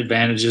and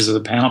advantages of the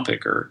panel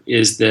picker,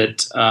 is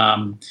that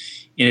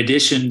in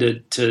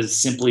addition to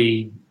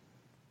simply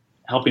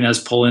helping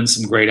us pull in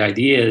some great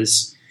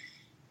ideas,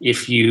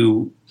 if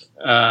you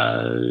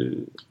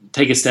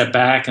take a step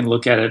back and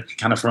look at it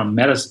kind of from a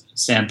meta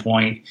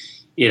standpoint,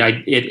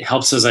 it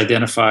helps us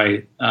identify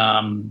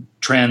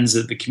trends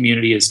that the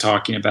community is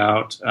talking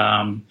about,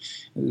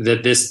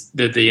 that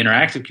the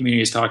interactive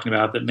community is talking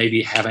about, that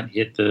maybe haven't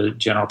hit the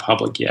general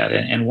public yet.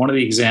 And one of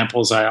the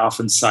examples I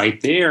often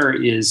cite there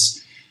is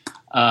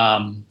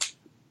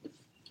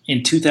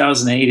in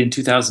 2008 and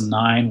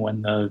 2009,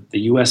 when the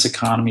U.S.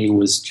 economy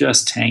was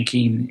just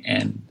tanking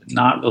and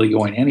not really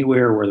going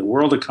anywhere, where the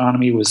world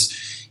economy was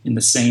in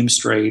the same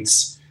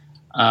straits,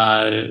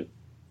 in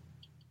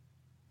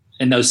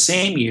those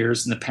same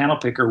years, in the panel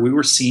picker, we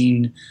were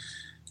seeing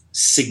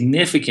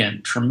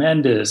significant,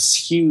 tremendous,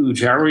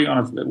 huge,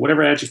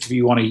 whatever adjective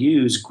you want to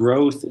use,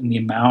 growth in the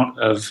amount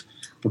of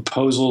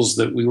proposals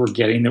that we were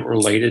getting that were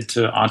related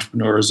to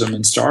entrepreneurism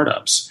and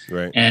startups.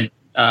 Right. And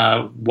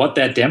what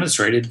that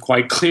demonstrated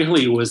quite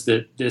clearly was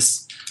that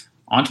this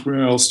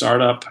entrepreneurial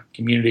startup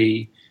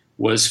community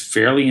was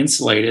fairly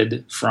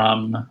insulated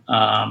from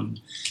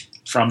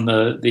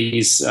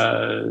these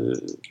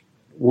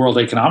world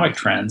economic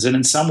trends, and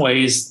in some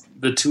ways,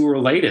 the two were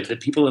related. That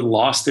people had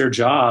lost their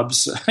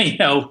jobs,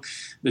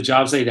 the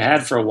jobs they'd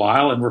had for a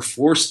while, and were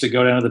forced to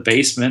go down to the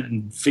basement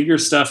and figure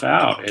stuff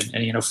out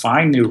and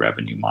find new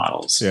revenue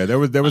models. Yeah, there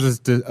was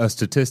a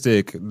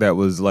statistic that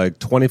was like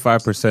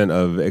 25%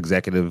 of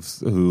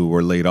executives who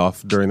were laid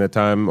off during that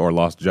time or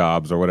lost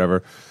jobs or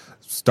whatever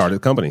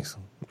started companies,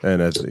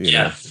 and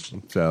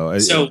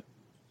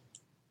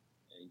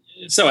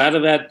so out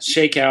of that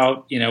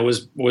shakeout,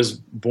 was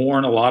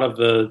born a lot of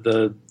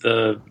the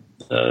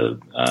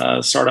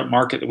startup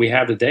market that we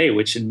have today,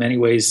 which in many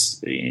ways,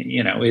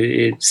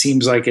 it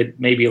seems like it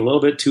may be a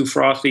little bit too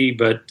frothy,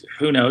 but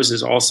who knows?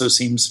 It also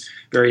seems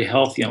very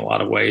healthy in a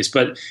lot of ways.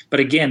 But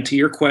again, to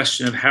your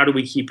question of how do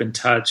we keep in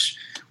touch,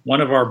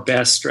 one of our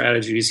best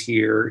strategies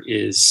here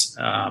is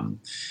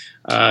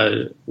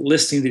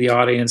listening to the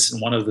audience,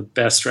 and one of the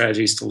best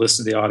strategies to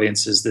listen to the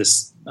audience is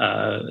this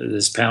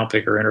panel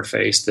picker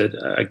interface that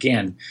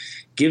again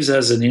gives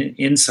us an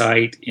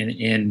insight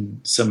in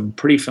some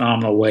pretty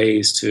phenomenal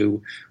ways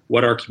to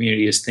what our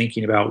community is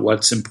thinking about,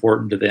 what's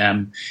important to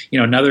them.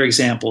 Another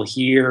example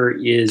here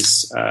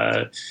is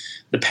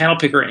the panel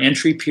picker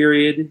entry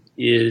period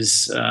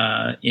is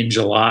in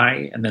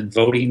July, and then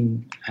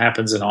voting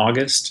happens in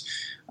August.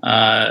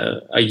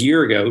 A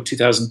year ago,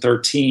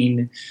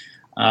 2013,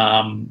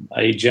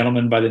 a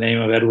gentleman by the name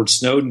of Edward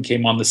Snowden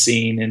came on the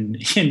scene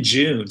in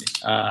June.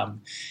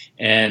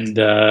 And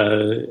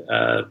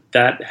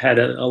that had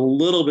a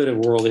little bit of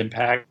world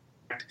impact.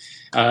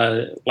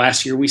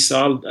 Last year, we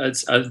saw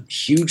a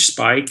huge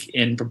spike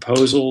in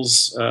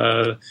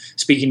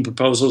speaking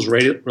proposals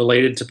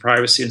related to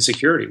privacy and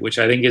security, which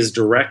I think is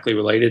directly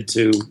related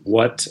to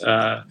what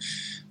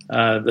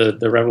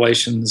the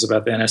revelations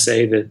about the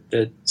NSA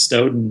that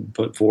Snowden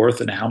put forth,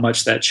 and how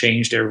much that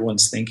changed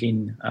everyone's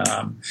thinking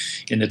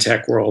in the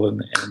tech world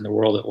and in the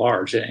world at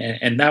large.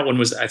 And that one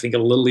was, I think, a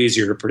little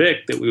easier to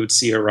predict, that we would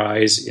see a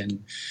rise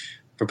in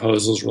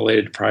proposals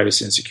related to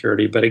privacy and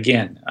security. But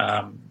again,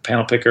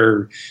 panel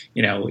picker,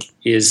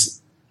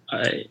 is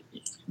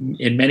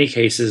in many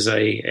cases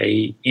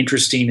a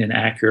interesting and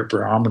accurate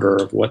barometer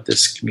of what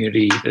this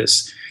community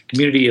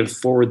of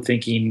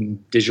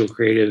forward-thinking digital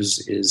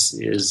creatives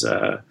is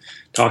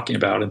talking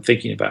about and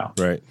thinking about.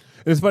 Right.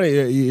 And it's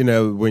funny,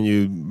 when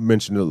you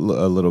mentioned a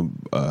little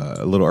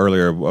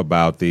earlier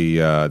about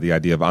the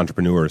idea of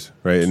entrepreneurs,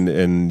 right?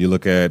 And you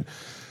look at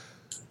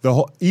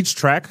each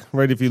track,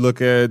 right? If you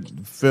look at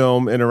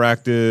film,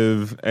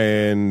 interactive,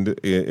 and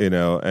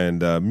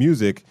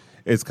music,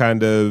 it's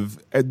kind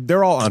of,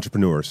 they're all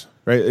entrepreneurs.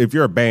 Right. If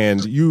you're a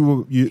band,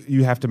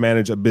 you have to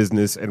manage a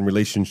business and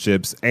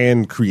relationships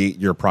and create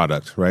your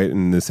product. Right.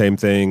 And the same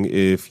thing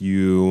if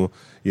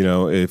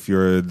if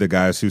you're the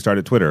guys who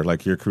started Twitter,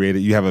 like you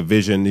have a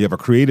vision, you have a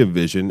creative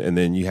vision, and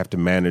then you have to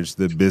manage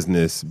the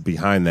business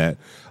behind that.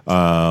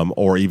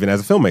 Or even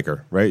as a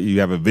filmmaker, right? You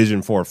have a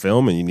vision for a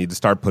film and you need to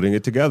start putting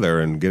it together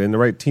and getting the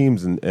right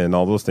teams and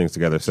all those things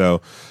together.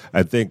 So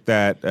I think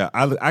that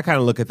I kind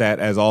of look at that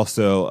as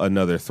also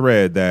another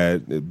thread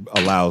that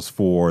allows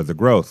for the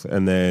growth.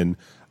 And then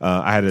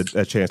I had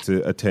a chance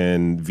to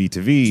attend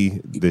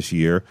V2V this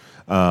year.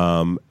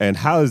 And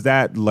how is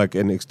that like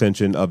an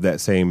extension of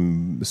that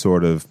same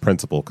sort of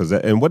principle?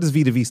 And what does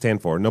V2V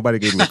stand for? Nobody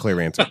gave me a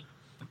clear answer.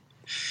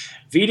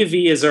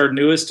 V2V is our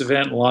newest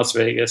event in Las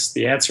Vegas.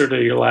 The answer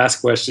to your last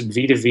question,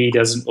 V2V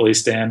doesn't really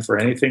stand for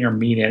anything or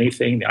mean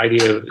anything. The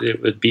idea of it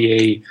would be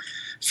a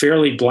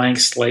fairly blank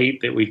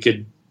slate that we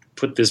could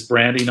put this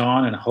branding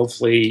on, and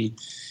hopefully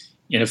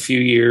in a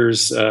few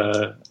years,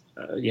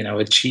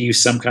 achieve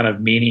some kind of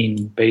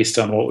meaning based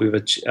on what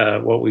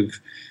we've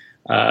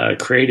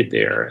created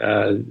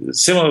there.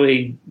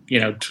 Similarly,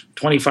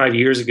 25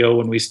 years ago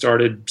when we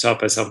started South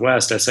by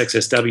Southwest,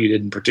 SXSW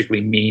didn't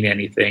particularly mean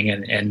anything,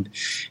 and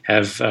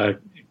have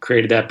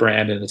created that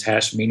brand and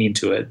attached meaning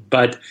to it.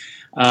 But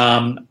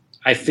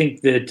I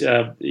think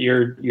that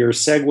your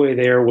segue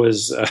there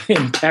was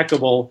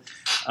impeccable.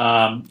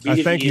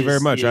 Thank you very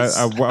much.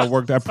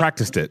 I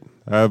practiced it.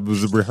 I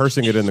was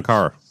rehearsing it in the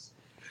car.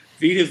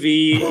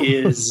 V2V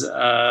is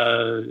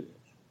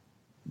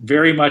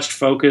very much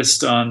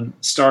focused on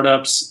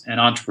startups and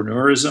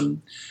entrepreneurism,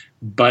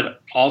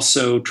 but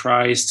also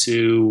tries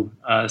to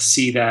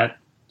see that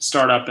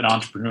startup and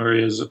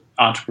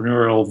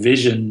entrepreneurial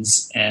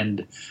visions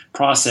and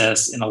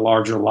process in a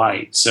larger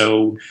light.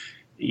 So,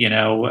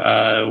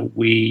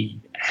 we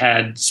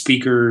had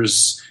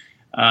speakers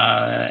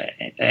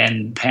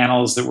and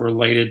panels that were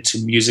related to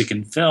music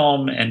and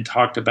film, and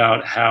talked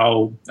about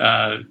how,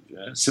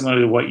 similar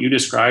to what you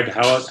described,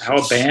 how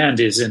a band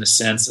is in a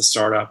sense a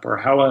startup, or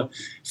how a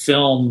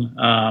film,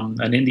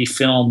 an indie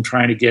film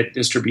trying to get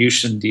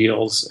distribution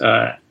deals,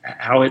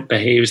 how it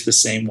behaves the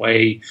same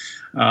way,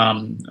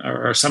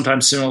 or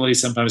sometimes similarly,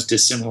 sometimes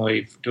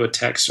dissimilarly to a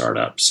tech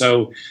startup.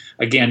 So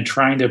again,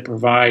 trying to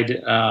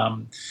provide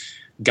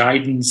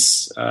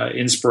guidance,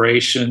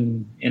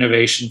 inspiration,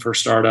 innovation for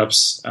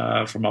startups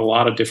from a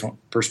lot of different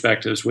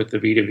perspectives with the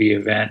V2V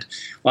event.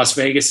 Las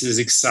Vegas is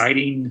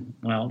exciting.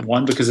 Well,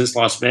 one, because it's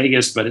Las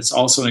Vegas, but it's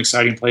also an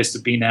exciting place to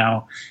be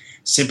now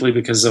simply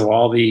because of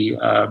all the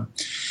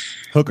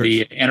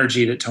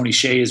energy that Tony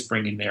Hsieh is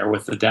bringing there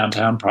with the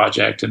downtown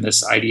project and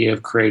this idea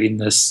of creating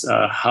this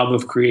hub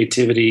of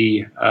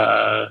creativity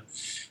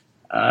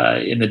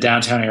in the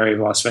downtown area of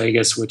Las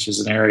Vegas, which is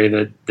an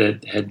area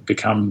that had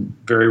become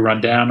very run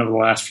down over the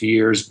last few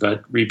years,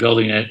 but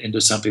rebuilding it into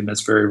something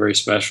that's very, very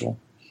special.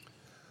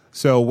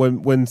 So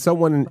when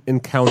someone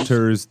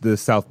encounters the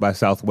South by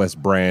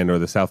Southwest brand or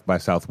the South by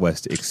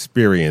Southwest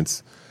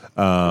experience,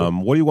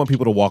 what do you want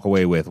people to walk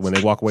away with when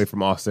they walk away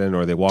from Austin,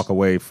 or they walk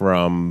away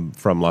from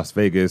Las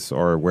Vegas,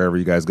 or wherever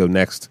you guys go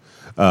next?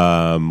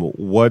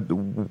 What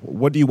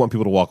do you want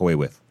people to walk away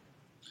with?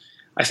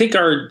 I think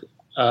our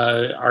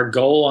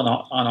goal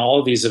on all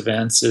of these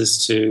events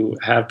is to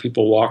have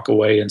people walk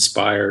away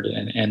inspired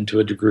and to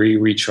a degree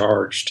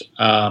recharged.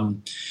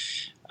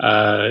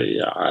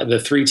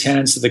 The three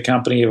tenets of the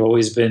company have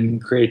always been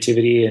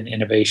creativity and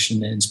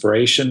innovation and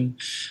inspiration.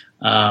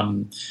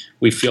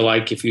 We feel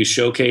like if you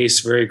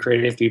showcase very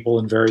creative people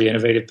and very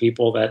innovative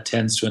people, that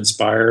tends to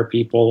inspire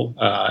people,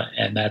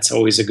 and that's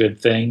always a good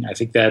thing. I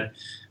think that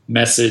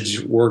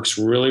message works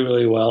really,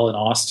 really well in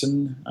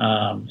Austin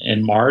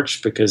in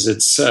March, because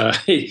it's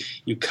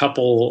you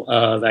couple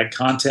that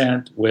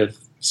content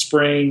with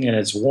spring, and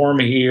it's warm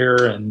here,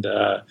 and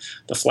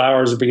the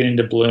flowers are beginning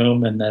to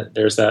bloom, and that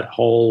there's that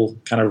whole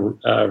kind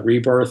of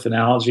rebirth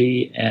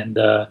analogy. And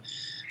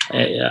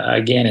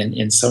again,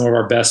 in some of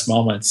our best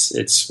moments,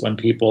 it's when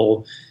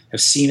people have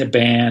seen a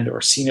band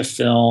or seen a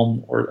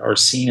film or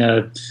seen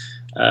a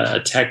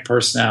tech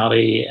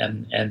personality,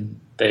 and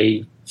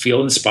they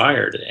feel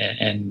inspired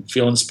and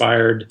feel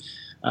inspired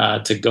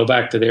to go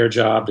back to their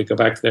job, to go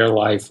back to their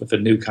life with a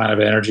new kind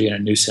of energy and a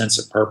new sense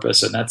of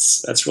purpose. And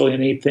that's really a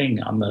neat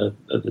thing on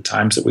the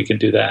times that we can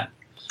do that.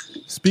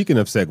 Speaking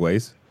of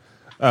segues,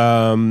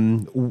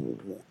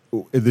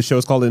 the show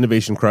is called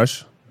Innovation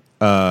Crush.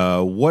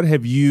 What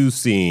have you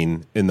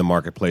seen in the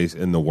marketplace,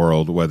 in the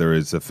world, whether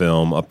it's a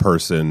film, a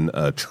person,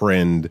 a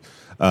trend,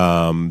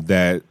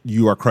 that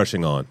you are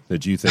crushing on,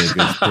 that you think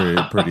is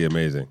pretty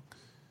amazing?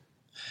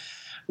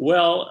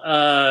 Well,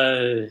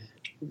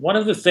 one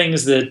of the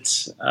things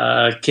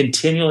that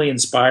continually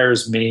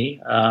inspires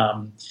me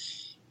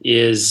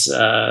is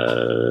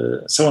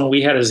someone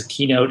we had as a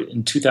keynote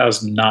in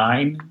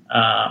 2009,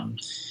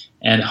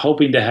 and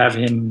hoping to have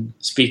him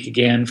speak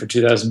again for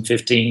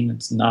 2015.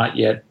 It's not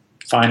yet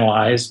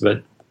finalized,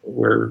 but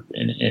we're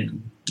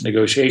in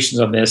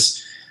negotiations on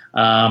this.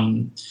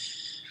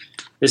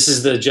 This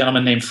is the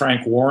gentleman named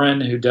Frank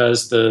Warren, who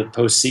does the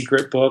Post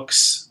Secret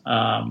books.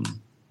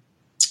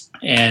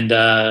 And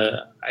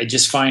I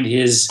just find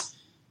his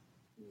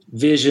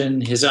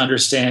vision, his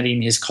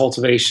understanding, his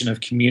cultivation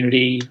of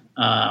community,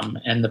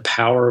 and the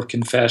power of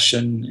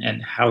confession,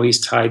 and how he's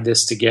tied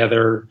this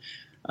together,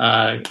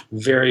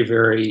 very,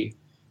 very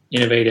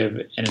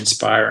innovative and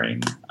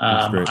inspiring.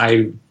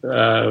 I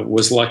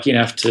was lucky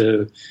enough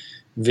to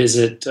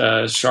visit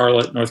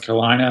Charlotte, North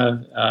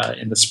Carolina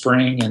in the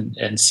spring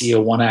and see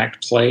a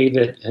one-act play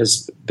that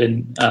has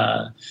been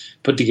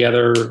put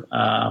together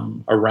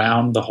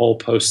around the whole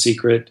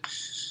Post-Secret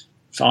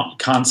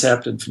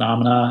concept and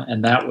phenomena,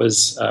 and that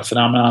was a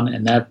phenomenon,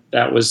 and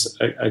that was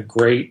a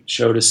great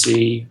show to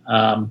see.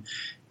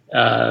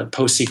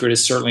 Post-Secret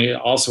has certainly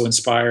also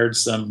inspired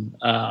some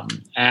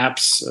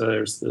apps.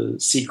 There's the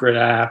Secret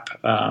app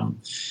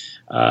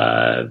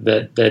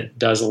that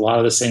does a lot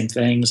of the same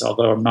things,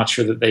 although I'm not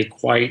sure that they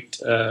quite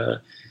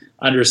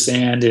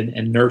understand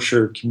and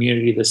nurture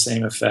community the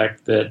same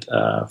effect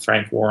that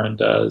Frank Warren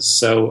does.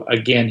 So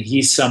again,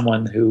 he's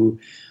someone who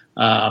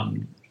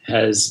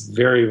has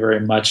very, very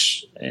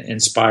much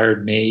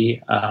inspired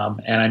me,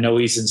 and I know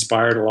he's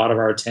inspired a lot of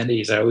our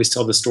attendees. I always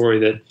tell the story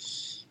that,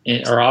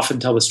 or often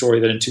tell the story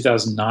that in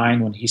 2009,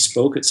 when he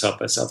spoke at South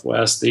by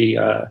Southwest, he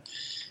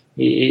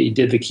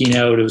did the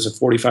keynote. It was a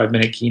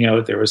 45-minute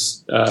keynote. There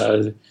was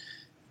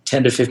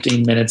 10 to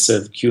 15 minutes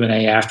of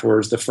Q&A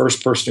afterwards. The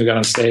first person who got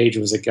on stage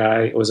was a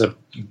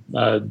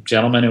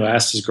gentleman who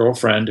asked his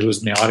girlfriend, who was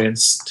in the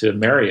audience, to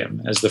marry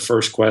him as the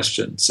first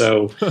question.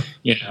 So,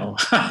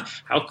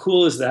 how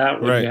cool is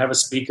that when you have a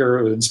speaker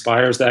who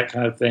inspires that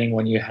kind of thing,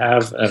 when you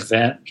have an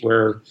event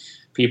where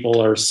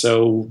people are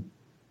so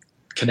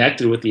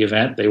connected with the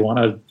event, they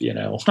want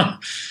to,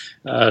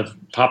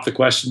 pop the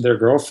question to their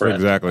girlfriend.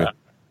 Exactly.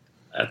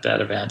 At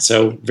that event.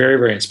 So very,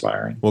 very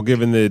inspiring. Well,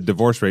 given the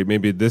divorce rate,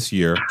 maybe this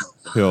year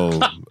he'll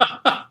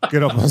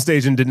get up on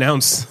stage and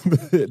denounce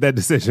that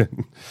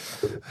decision.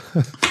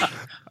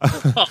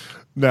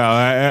 No,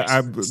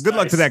 I good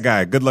luck to that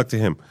guy. Good luck to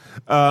him.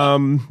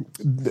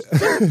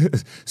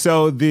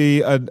 So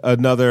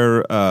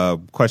another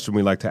question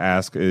we like to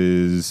ask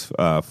is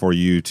for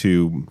you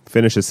to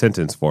finish a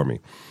sentence for me.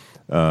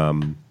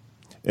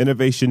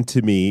 Innovation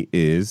to me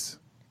is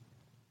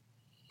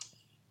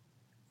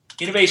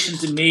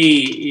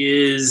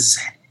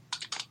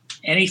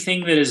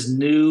anything that is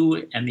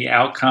new and the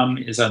outcome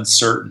is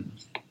uncertain.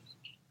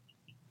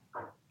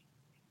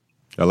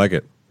 I like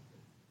it.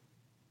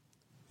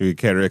 You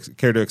care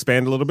to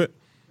expand a little bit?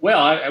 Well,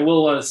 I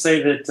will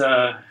say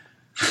that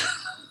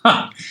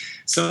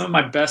some of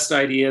my best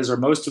ideas, or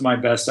most of my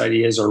best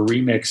ideas, are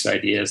remixed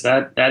ideas.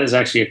 That is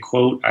actually a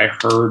quote I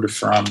heard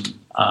from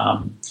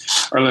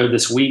earlier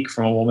this week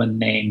from a woman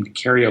named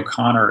Carrie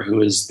O'Connor,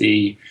 who is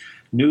the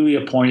newly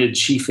appointed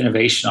Chief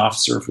Innovation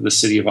Officer for the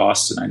city of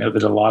Austin. I know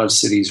that a lot of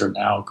cities are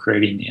now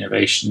creating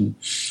innovation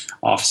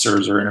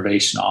officers or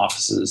innovation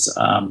offices.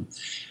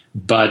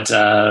 But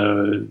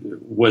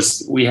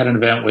we had an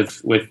event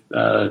with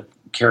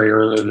Carrie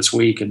earlier this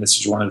week, and this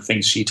was one of the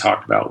things she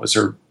talked about was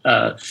her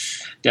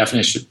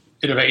definition of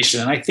innovation.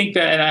 And I think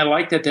that, and I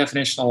like that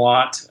definition a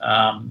lot.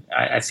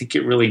 I think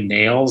it really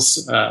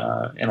nails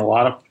in a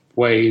lot of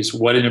ways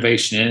what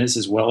innovation is,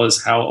 as well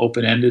as how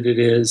open-ended it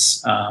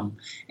is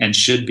and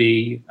should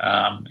be.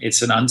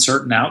 It's an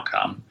uncertain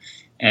outcome,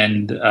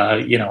 and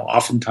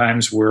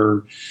oftentimes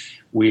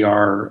we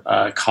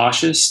are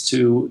cautious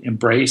to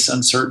embrace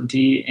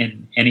uncertainty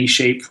in any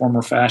shape, form,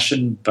 or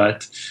fashion,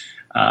 but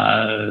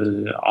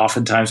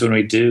oftentimes when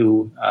we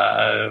do,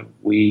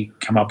 we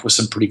come up with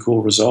some pretty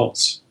cool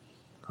results.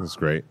 That's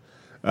great.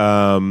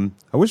 I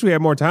wish we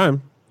had more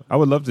time. I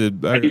would love to.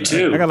 I do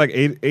too. I got like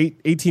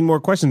 18 more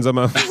questions on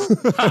my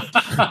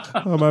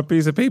on my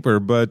piece of paper,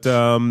 but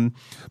no,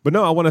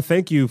 I want to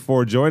thank you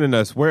for joining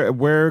us.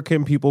 Where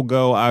can people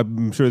go?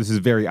 I'm sure this is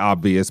very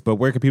obvious, but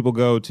where can people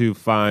go to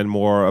find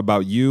more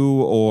about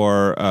you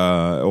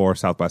or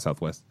South by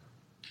Southwest?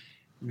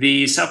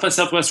 The South by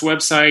Southwest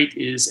website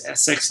is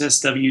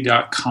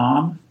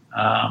SXSW.com.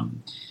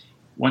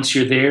 Once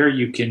you're there,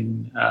 you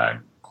can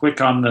click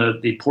on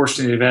the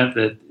portion of the event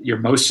that you're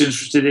most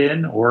interested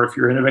in, or if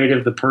you're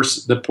innovative, the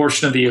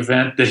portion of the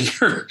event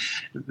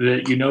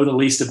that you know the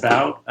least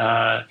about.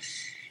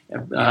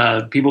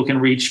 People can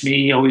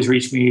always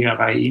reach me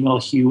by email,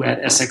 Hugh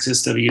at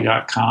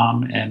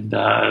SXSW.com, and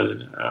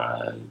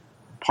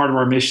part of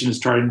our mission is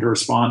trying to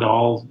respond to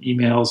all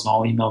emails and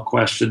all email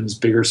questions,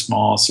 big or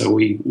small. So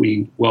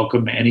we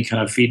welcome any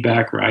kind of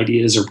feedback or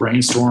ideas or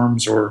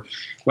brainstorms or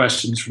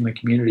questions from the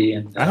community.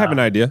 And I have an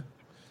idea.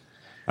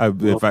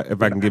 If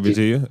I can give it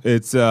to you,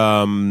 it's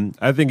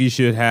I think you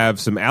should have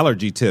some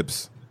allergy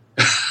tips.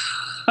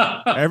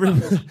 I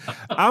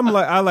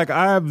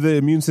have the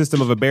immune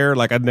system of a bear.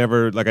 I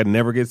never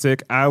get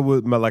sick. I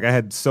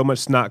had so much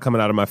snot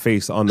coming out of my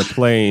face on the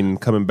plane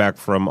coming back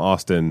from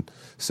Austin.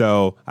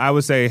 So I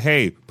would say,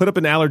 hey, put up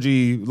an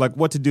allergy, like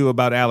what to do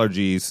about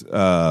allergies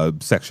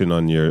section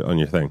on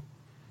your thing.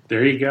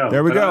 There you go.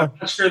 There we go. I'm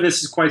not sure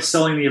this is quite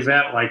selling the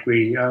event like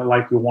we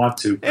want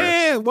to.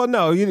 Well,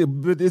 no,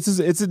 but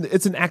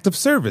it's an act of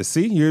service.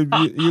 See,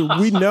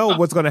 we know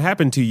what's going to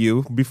happen to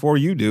you before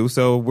you do,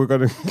 so we're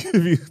going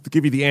to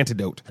give you the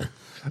antidote.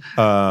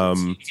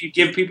 If you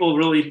give people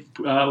really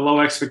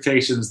low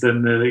expectations,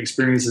 then the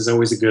experience is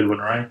always a good one,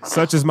 right?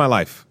 Such is my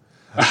life.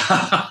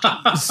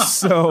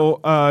 So,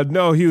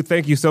 no, Hugh,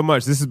 thank you so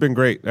much. This has been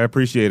great. I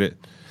appreciate it.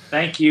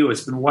 Thank you.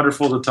 It's been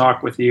wonderful to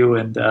talk with you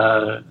and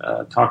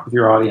talk with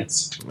your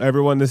audience.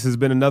 Everyone, this has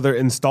been another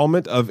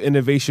installment of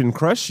Innovation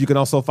Crush. You can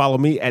also follow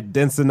me at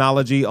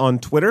Densonology on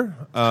Twitter.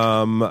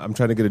 I'm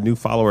trying to get a new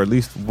follower, at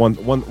least one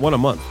a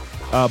month.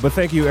 But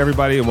thank you,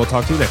 everybody, and we'll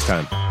talk to you next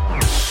time.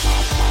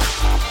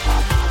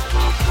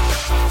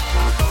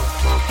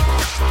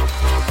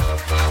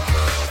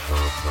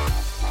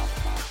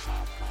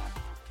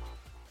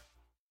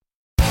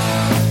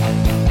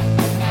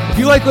 If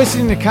you like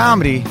listening to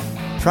comedy,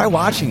 try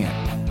watching it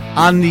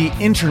on the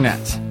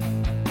internet.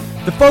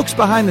 The folks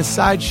behind the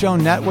Sideshow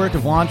Network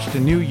have launched a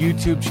new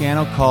YouTube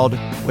channel called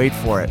Wait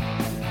For It.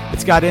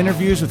 It's got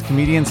interviews with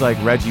comedians like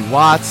Reggie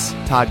Watts,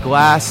 Todd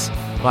Glass,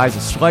 Liza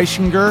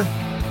Schlesinger.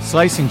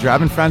 I've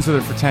been friends with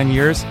her for 10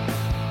 years.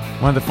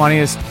 One of the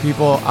funniest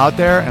people out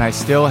there, and I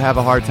still have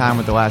a hard time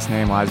with the last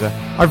name, Liza.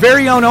 Our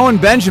very own Owen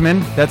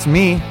Benjamin, that's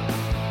me,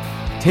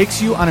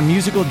 takes you on a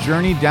musical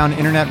journey down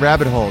internet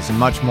rabbit holes and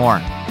much more.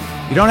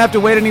 You don't have to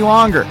wait any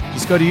longer.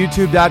 Just go to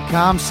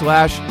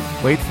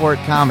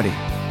youtube.com/waitforitcomedy.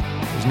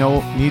 There's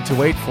no need to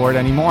wait for it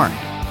anymore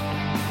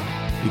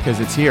because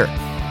it's here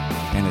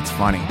and it's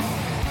funny.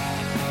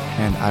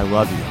 And I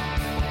love you.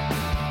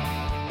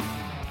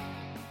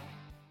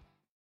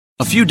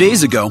 A few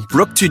days ago,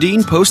 Brooke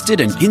Tudine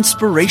posted an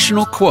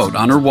inspirational quote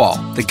on her wall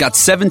that got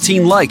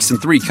 17 likes and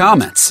 3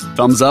 comments.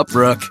 Thumbs up,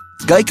 Brooke.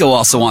 Geico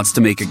also wants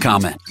to make a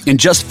comment. In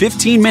just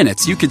 15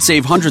 minutes, you could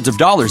save hundreds of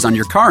dollars on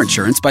your car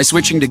insurance by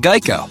switching to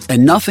Geico.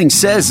 And nothing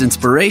says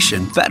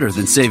inspiration better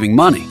than saving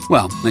money.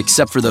 Well,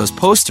 except for those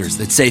posters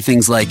that say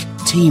things like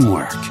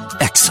teamwork,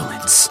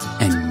 excellence,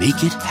 and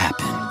make it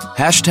happen.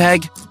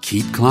 Hashtag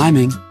keep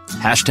climbing.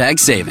 Hashtag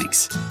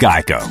savings.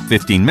 Geico.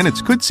 15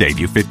 minutes could save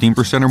you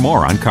 15% or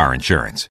more on car insurance.